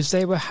arrested because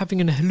they were having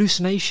an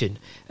hallucination.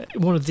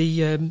 One of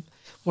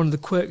the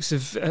quirks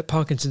of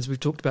Parkinson's we've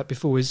talked about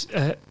before is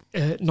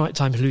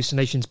nighttime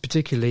hallucinations,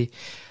 particularly,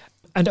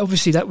 and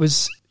obviously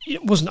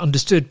it wasn't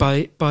understood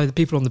by the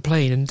people on the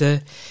plane, and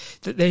that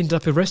they ended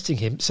up arresting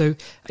him. So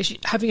actually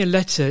having a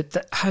letter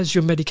that has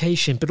your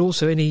medication but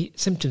also any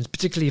symptoms,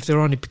 particularly if there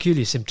are any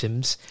peculiar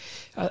symptoms,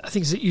 I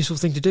think is a useful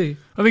thing to do.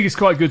 I think it's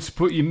quite good to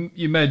put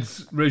your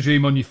meds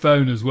regime on your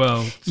phone as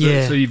well.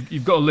 So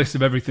you've got a list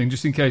of everything,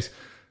 just in case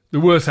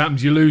the worst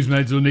happens, you lose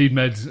meds or need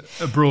meds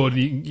abroad,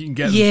 and you can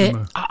get them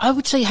somewhere. I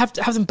would say have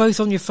them both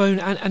on your phone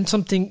and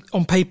something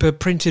on paper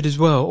printed as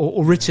well,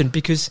 or written,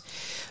 because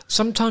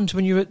sometimes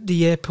when you're at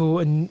the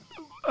airport, and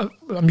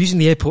I'm using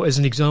the airport as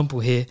an example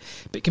here,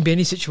 but it can be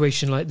any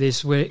situation like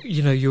this where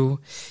you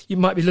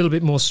might be a little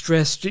bit more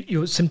stressed,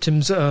 your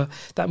symptoms are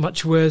that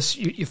much worse,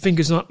 your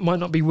fingers might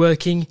not be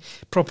working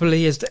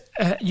properly, as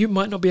you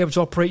might not be able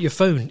to operate your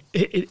phone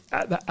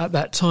at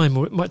that time,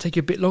 or it might take you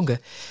a bit longer.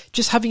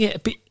 Just having it a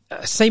bit.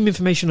 Same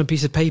information on a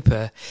piece of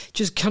paper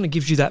just kind of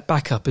gives you that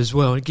backup as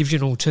well. It gives you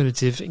an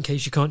alternative in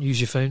case you can't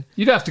use your phone.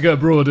 You'd have to go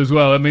abroad as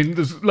well. I mean,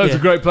 there's loads of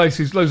great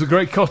places, loads of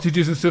great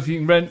cottages and stuff you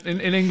can rent in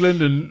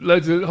England, and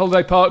loads of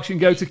holiday parks you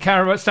can go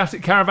to,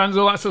 static caravans,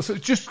 all that sort of stuff.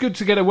 It's just good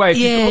to get away if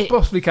you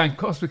possibly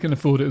can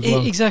afford it as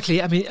well.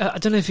 Exactly. I mean, I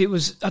don't know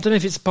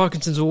if it's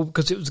Parkinson's or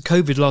because it was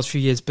COVID the last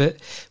few years, but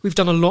we've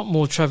done a lot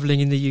more travelling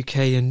in the UK,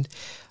 and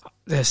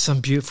there's some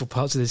beautiful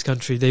parts of this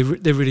country. They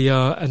really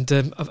are, and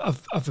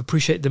I've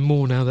appreciated them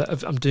more now that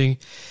I'm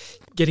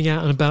getting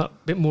out and about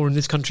a bit more in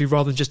this country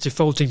rather than just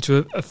defaulting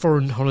to a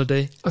foreign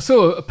holiday. I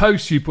saw a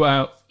post you put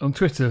out on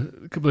Twitter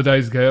a couple of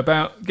days ago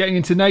about getting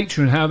into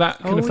nature and how that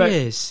can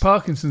affect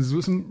Parkinson's.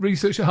 With some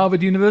research at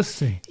Harvard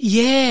University.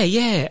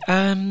 Yeah.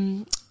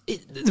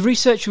 The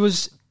research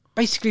was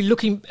basically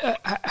looking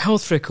at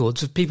health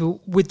records of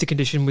people with the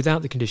condition,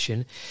 without the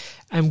condition,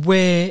 and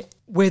where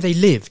they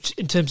lived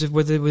in terms of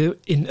whether they were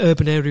in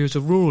urban areas or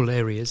rural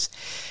areas.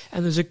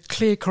 And there's a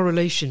clear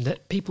correlation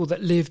that people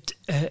that lived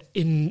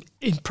in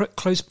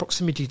close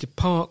proximity to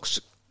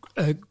parks,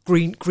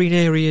 green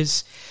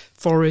areas,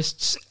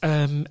 forests,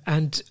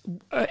 and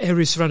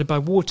areas surrounded by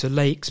water,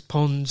 lakes,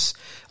 ponds,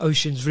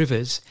 oceans,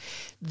 rivers,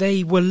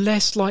 they were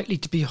less likely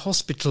to be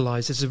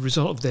hospitalised as a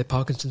result of their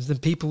Parkinson's than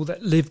people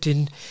that lived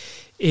in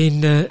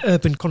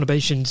urban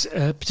conurbations,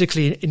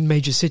 particularly in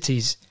major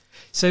cities.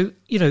 So,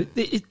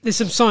 there's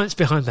some science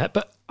behind that,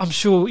 but I'm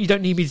sure you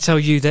don't need me to tell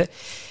you that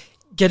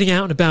getting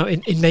out and about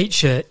in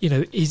nature,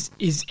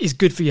 is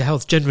good for your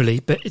health generally,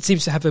 but it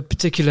seems to have a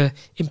particular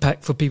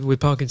impact for people with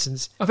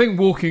Parkinson's. I think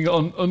walking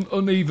on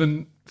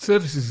uneven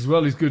surfaces as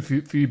well is good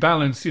for your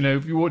balance.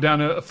 If you walk down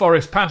a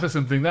forest path or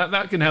something,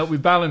 that can help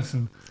with balance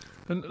and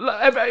And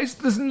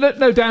there's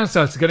no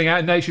downsides to getting out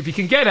in nature. If you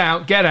can get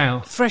out, get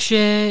out. Fresh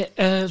air.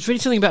 It's really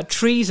something about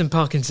trees and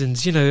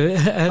Parkinson's, you know.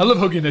 I love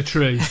hugging a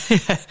tree.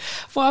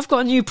 Well, I've got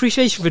a new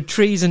appreciation for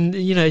trees, and,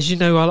 you know, as you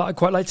know, I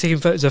quite like taking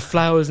photos of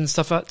flowers and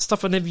stuff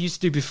I never used to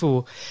do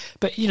before.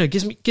 But, you know,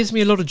 gives me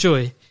a lot of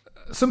joy.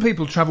 Some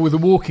people travel with a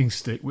walking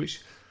stick,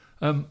 which,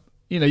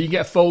 you know, you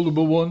get a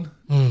foldable one.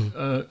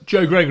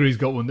 Joe Gregory's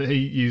got one that he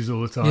uses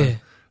all the time. Yeah.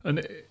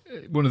 And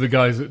one of the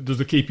guys that does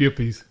the keepy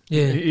uppies,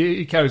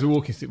 he carries a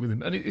walking stick with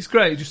him, and it's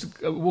great.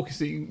 Just a walking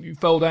stick you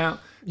fold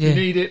out. You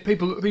need it.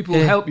 People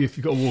will help you if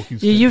you've got a walking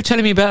stick. You were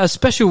telling me about a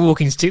special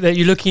walking stick that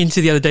you're looking into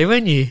the other day,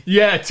 weren't you?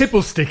 Yeah,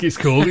 tipple stick it's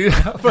called.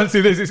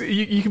 Fancy this.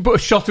 You can put a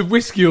shot of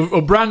whiskey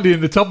or brandy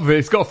in the top of it.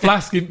 It's got a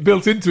flask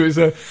built into it,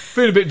 so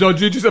feeling a bit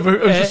dodgy, just have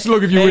a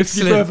slug of your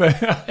whiskey.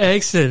 Perfect.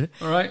 Excellent.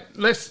 All right,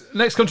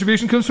 next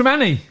contribution comes from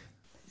Annie.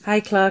 Hi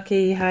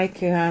Clarky, hi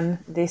Kuhan,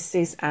 this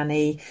is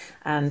Annie,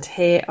 and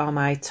here are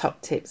my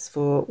top tips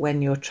for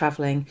when you're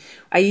travelling.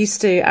 I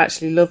used to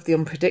actually love the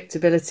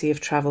unpredictability of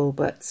travel,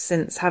 but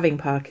since having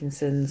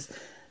Parkinson's,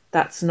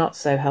 that's not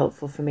so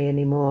helpful for me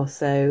anymore,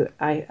 so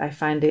I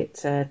find it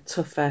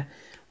tougher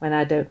when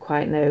I don't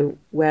quite know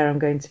where I'm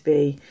going to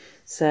be.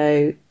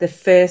 So the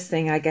first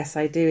thing I guess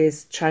I do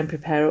is try and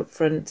prepare up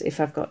front if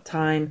I've got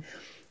time,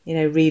 you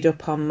know, read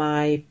up on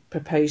my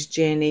proposed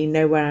journey,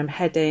 know where I'm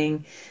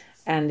heading,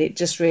 and it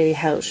just really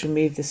helps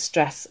remove the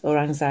stress or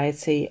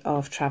anxiety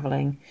of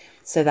travelling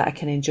so that I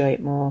can enjoy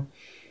it more.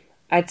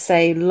 I'd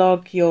say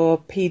log your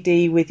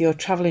PD with your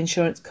travel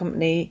insurance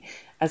company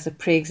as a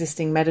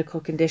pre-existing medical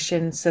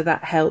condition, so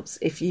that helps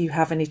if you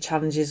have any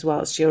challenges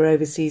whilst you're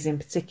overseas in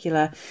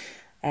particular,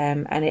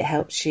 and it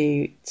helps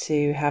you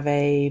to have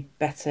a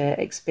better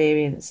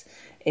experience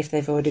if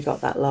they've already got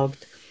that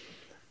logged.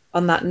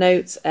 On that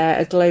note,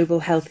 a global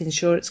health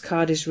insurance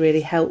card is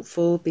really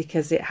helpful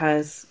because it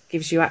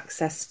gives you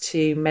access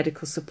to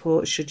medical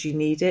support should you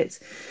need it.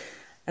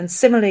 And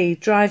similarly,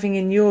 driving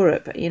in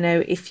Europe, you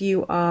know, if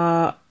you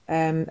are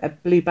a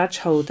blue badge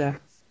holder,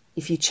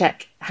 if you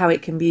check how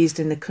it can be used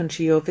in the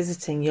country you're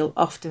visiting, you'll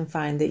often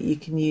find that you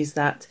can use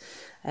that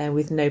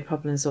with no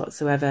problems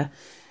whatsoever.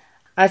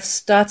 I've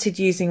started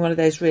using one of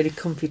those really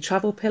comfy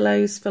travel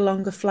pillows for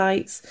longer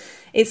flights.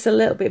 It's a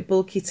little bit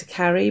bulky to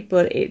carry,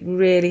 but it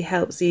really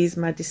helps ease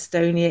my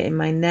dystonia in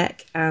my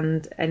neck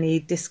and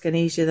any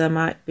dyskinesia that I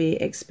might be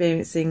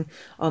experiencing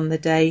on the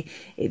day.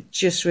 It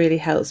just really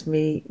helps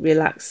me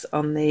relax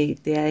on the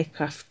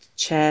aircraft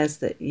chairs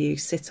that you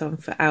sit on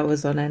for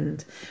hours on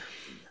end.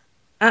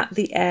 At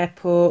the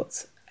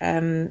airport,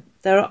 there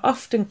are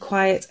often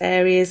quiet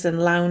areas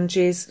and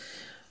lounges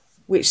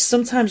which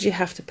sometimes you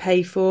have to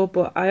pay for,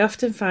 but I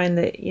often find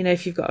that, you know,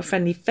 if you've got a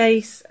friendly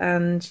face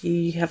and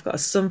you have got a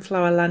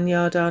sunflower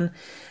lanyard on,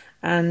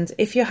 and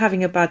if you're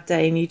having a bad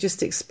day and you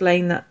just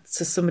explain that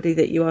to somebody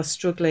that you are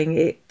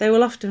struggling, they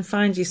will often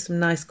find you some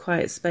nice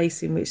quiet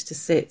space in which to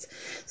sit.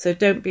 So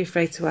don't be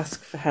afraid to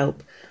ask for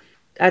help.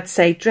 I'd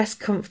say dress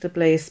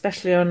comfortably,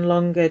 especially on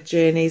longer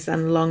journeys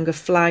and longer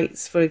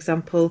flights. For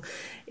example,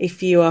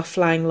 if you are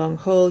flying long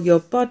haul, your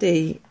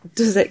body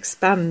does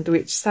expand,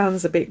 which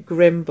sounds a bit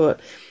grim, but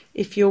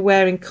if you're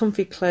wearing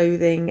comfy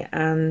clothing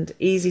and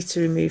easy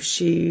to remove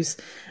shoes,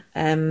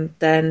 then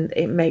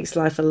it makes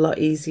life a lot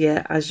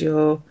easier as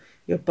your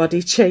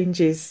body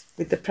changes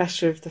with the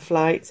pressure of the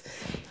flight.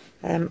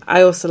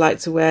 I also like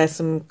to wear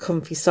some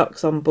comfy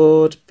socks on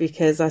board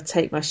because I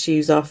take my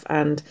shoes off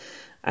and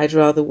I'd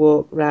rather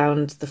walk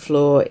round the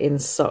floor in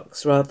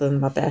socks rather than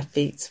my bare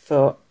feet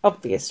for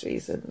obvious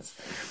reasons.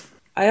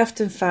 I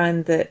often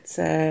find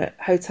that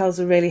hotels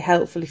are really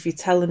helpful if you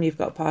tell them you've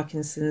got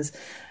Parkinson's.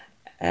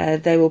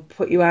 They will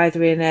put you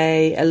either in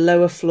a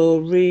lower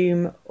floor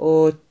room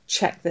or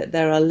check that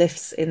there are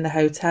lifts in the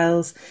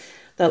hotels.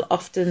 They'll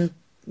often,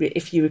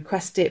 if you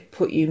request it,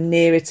 put you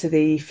nearer to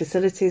the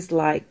facilities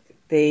like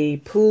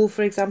the pool,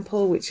 for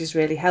example, which is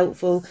really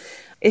helpful.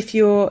 If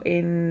you're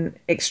in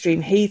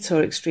extreme heat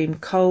or extreme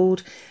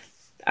cold,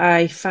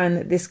 I find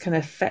that this can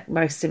affect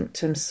my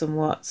symptoms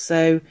somewhat.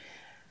 So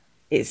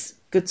it's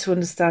good to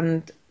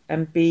understand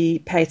and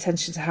pay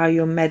attention to how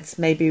your meds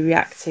may be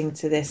reacting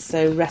to this.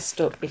 So rest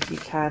up if you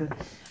can,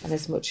 and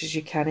as much as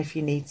you can if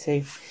you need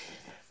to.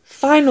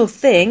 Final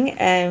thing,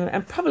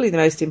 and probably the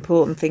most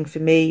important thing for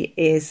me,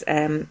 is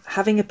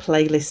having a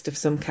playlist of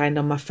some kind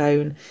on my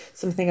phone,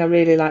 something I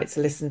really like to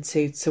listen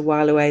to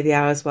while away the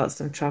hours whilst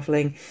I'm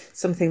travelling,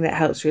 something that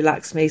helps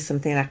relax me,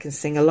 something I can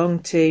sing along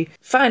to.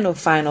 Final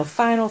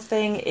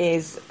thing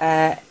is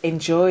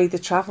enjoy the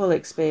travel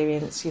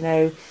experience. You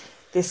know,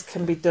 this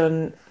can be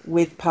done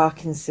with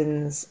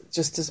Parkinson's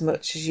just as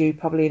much as you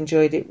probably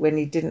enjoyed it when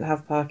you didn't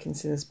have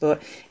Parkinson's,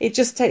 but it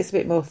just takes a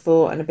bit more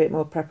thought and a bit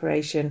more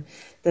preparation.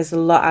 There's a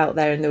lot out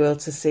there in the world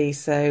to see,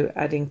 so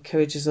I'd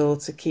encourage us all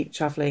to keep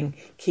travelling,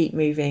 keep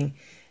moving.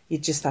 You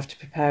just have to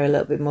prepare a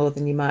little bit more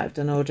than you might have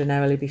done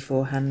ordinarily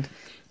beforehand.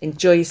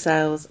 Enjoy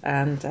yourselves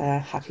and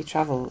happy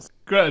travels.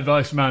 Great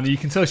advice, man. You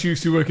can tell she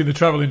used to work in the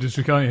travel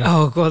industry, can't you?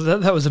 Oh, God,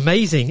 that was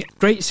amazing.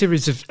 Great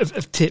series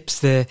of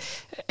tips there.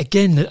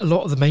 Again, a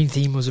lot of the main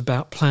theme was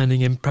about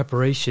planning and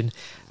preparation.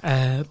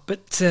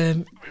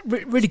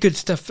 Really good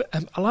stuff.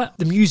 I like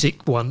the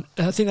music one.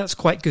 I think that's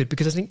quite good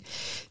because I think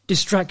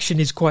distraction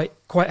is quite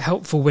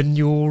helpful when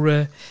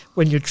you're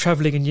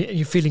travelling and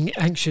you're feeling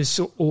anxious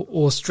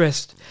or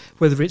stressed.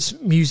 Whether it's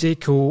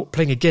music or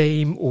playing a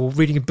game or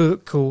reading a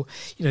book or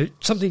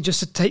something just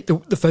to take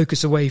the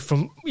focus away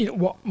from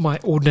what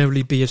might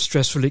ordinarily be a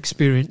stressful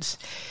experience.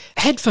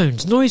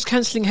 Headphones, noise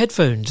cancelling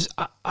headphones.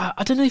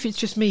 I don't know if it's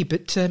just me,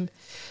 but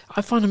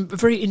I find I'm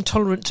very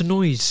intolerant to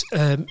noise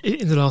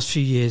in the last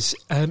few years.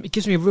 It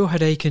gives me a real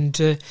headache, and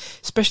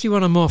especially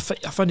when I'm off,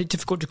 I find it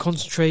difficult to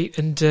concentrate,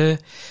 and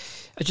it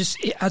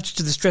adds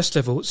to the stress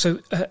level. So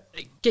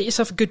get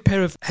yourself a good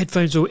pair of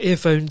headphones or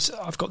earphones.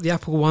 I've got the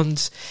Apple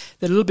ones.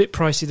 They're a little bit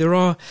pricey. There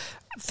are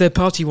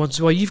third-party ones.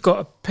 Well, you've got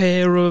a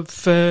pair of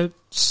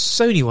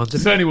Sony ones.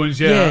 Sony ones,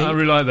 yeah. I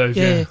really like those,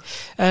 yeah.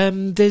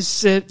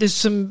 There's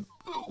some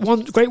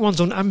great ones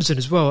on Amazon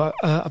as well.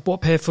 I bought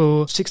a pair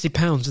for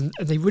 £60 and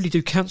they really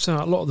do cancel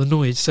out a lot of the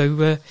noise.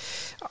 So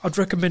I'd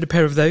recommend a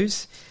pair of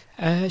those.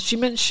 She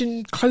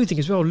mentioned clothing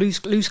as well, loose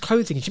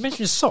clothing. She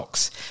mentioned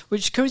socks,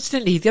 which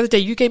coincidentally, the other day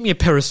you gave me a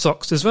pair of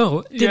socks as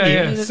well, didn't you?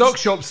 Yeah, sock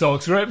shop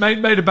socks, right?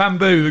 Made of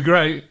bamboo, they're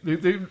great.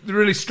 They're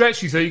really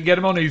stretchy, so you can get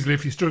them on easily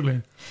if you're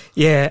struggling.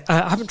 Yeah,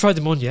 I haven't tried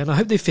them on yet, and I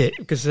hope they fit,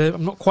 because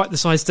I'm not quite the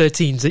size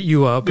 13s that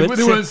you are. But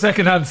they weren't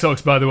second-hand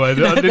socks, by the way. I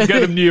didn't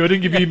get them new. I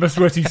didn't give you my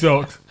sweaty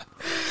socks.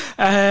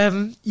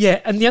 And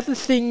the other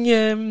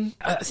thing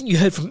I think you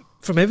heard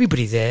from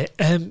everybody there,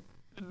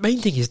 main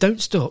thing is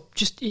don't stop.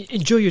 Just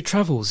enjoy your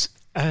travels.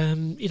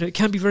 It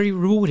can be very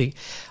rewarding.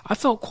 I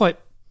felt quite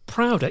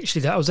proud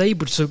actually that I was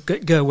able to sort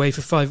of go away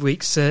for 5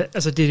 weeks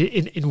as I did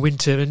it in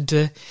winter, and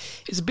it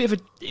was a bit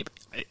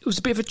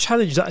of a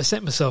challenge that I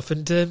set myself,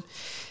 and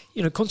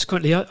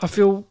consequently I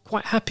feel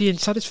quite happy and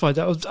satisfied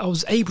that I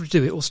was able to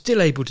do it, or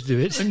still able to do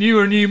it. And you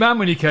were a new man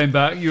when you came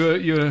back. You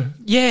were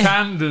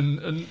tanned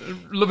and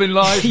loving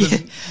life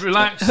and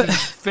relaxed and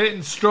fit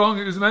and strong.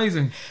 It was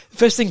amazing. The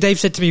first thing Dave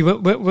said to me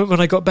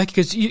when I got back, he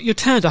goes, "You're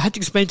tanned." I had to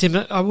explain to him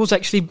that I was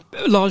actually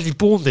largely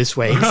born this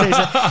way. So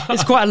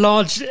it's quite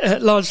a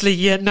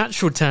largely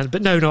natural tan.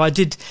 But no, I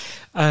did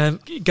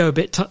go a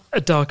bit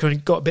darker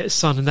and got a bit of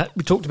sun, and that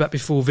we talked about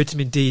before.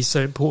 Vitamin D is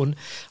so important.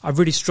 I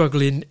really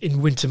struggle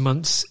in winter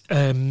months,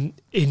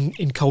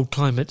 in cold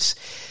climates,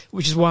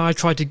 which is why I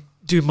try to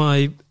do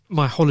my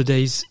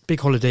holidays,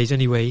 big holidays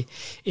anyway,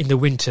 in the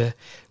winter,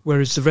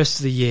 whereas the rest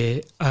of the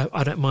year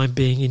I don't mind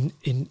being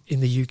in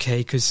the UK,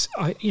 because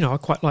I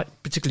quite like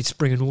particularly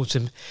spring and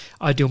autumn,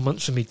 ideal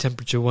months for me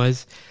temperature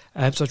wise.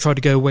 So I try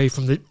to go away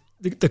from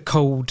the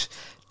cold,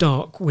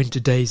 dark winter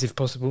days if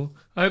possible.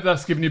 I hope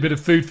that's given you a bit of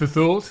food for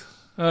thought,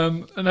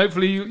 and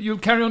hopefully you'll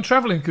carry on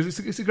travelling, because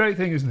it's a great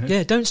thing, isn't it?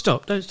 Yeah, don't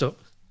stop.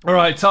 All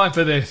right, time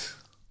for this.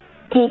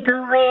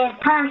 People with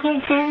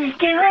Parkinson's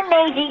do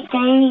amazing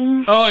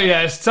things. Oh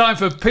yes, time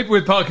for people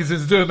with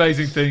Parkinson's to do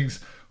amazing things.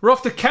 We're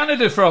off to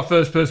Canada for our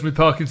first person with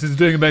Parkinson's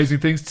doing amazing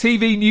things.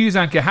 TV news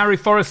anchor Harry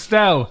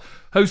Forrestal,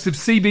 host of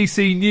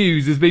CBC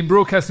News, has been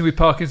broadcasting with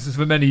Parkinson's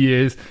for many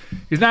years.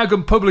 He's now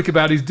gone public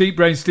about his deep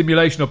brain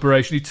stimulation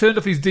operation. He turned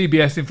off his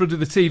DBS in front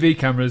of the TV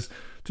cameras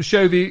to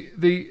show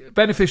the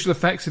beneficial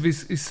effects of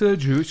his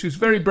surgery, which was a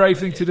very brave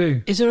thing to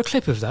do. Is there a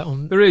clip of that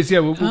on? There is, yeah.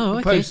 We'll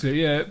post it.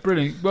 Yeah,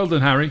 brilliant. Well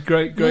done, Harry.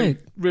 Great. Yeah.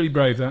 Really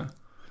brave, that.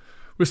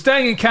 We're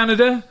staying in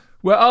Canada,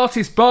 where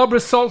artist Barbara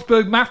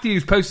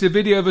Salzberg-Matthews posted a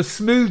video of her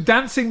smooth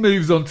dancing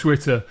moves on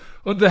Twitter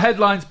under the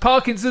headlines,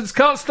 "Parkinson's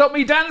can't stop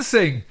me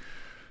dancing."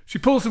 She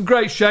pulls some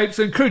great shapes.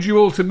 I encourage you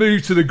all to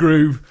move to the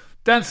groove.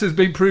 Dance has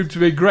been proved to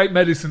be great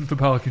medicine for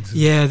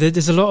Parkinson's. Yeah,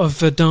 there's a lot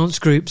of dance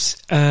groups,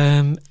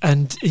 and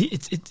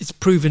it's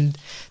proven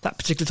that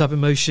particular type of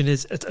motion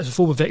as a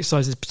form of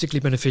exercise is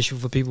particularly beneficial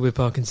for people with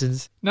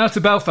Parkinson's. Now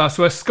to Belfast,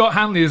 where Scott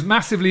Hanley has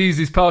massively eased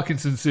his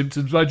Parkinson's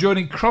symptoms by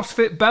joining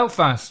CrossFit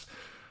Belfast.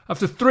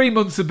 After 3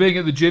 months of being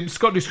at the gym,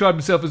 Scott described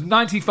himself as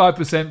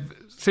 95%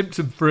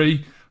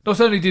 symptom-free. Not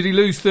only did he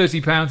lose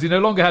 30 pounds, he no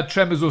longer had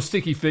tremors or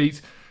sticky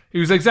feet. He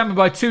was examined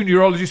by 2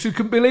 neurologists who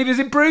couldn't believe his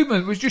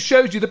improvement, which just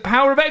shows you the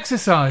power of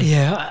exercise.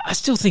 Yeah, I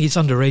still think it's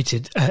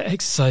underrated,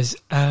 exercise.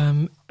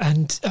 And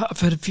I've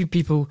heard a few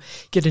people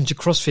get into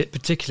CrossFit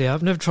particularly.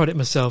 I've never tried it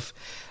myself.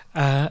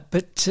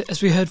 But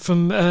as we heard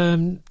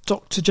from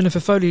Dr. Jennifer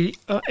Foley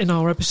in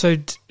our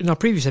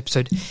previous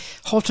episode,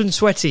 hot and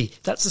sweaty,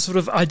 that's the sort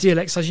of ideal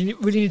exercise. You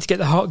really need to get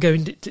the heart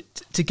going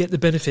to get the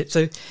benefit.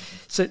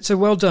 So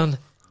well done.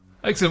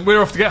 Excellent.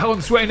 We're off to get hot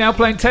and sweaty now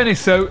playing tennis,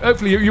 so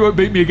hopefully you won't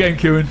beat me again,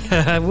 Kieran.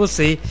 We'll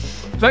see.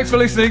 Thanks for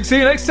listening. See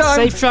you next time.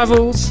 Safe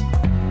travels.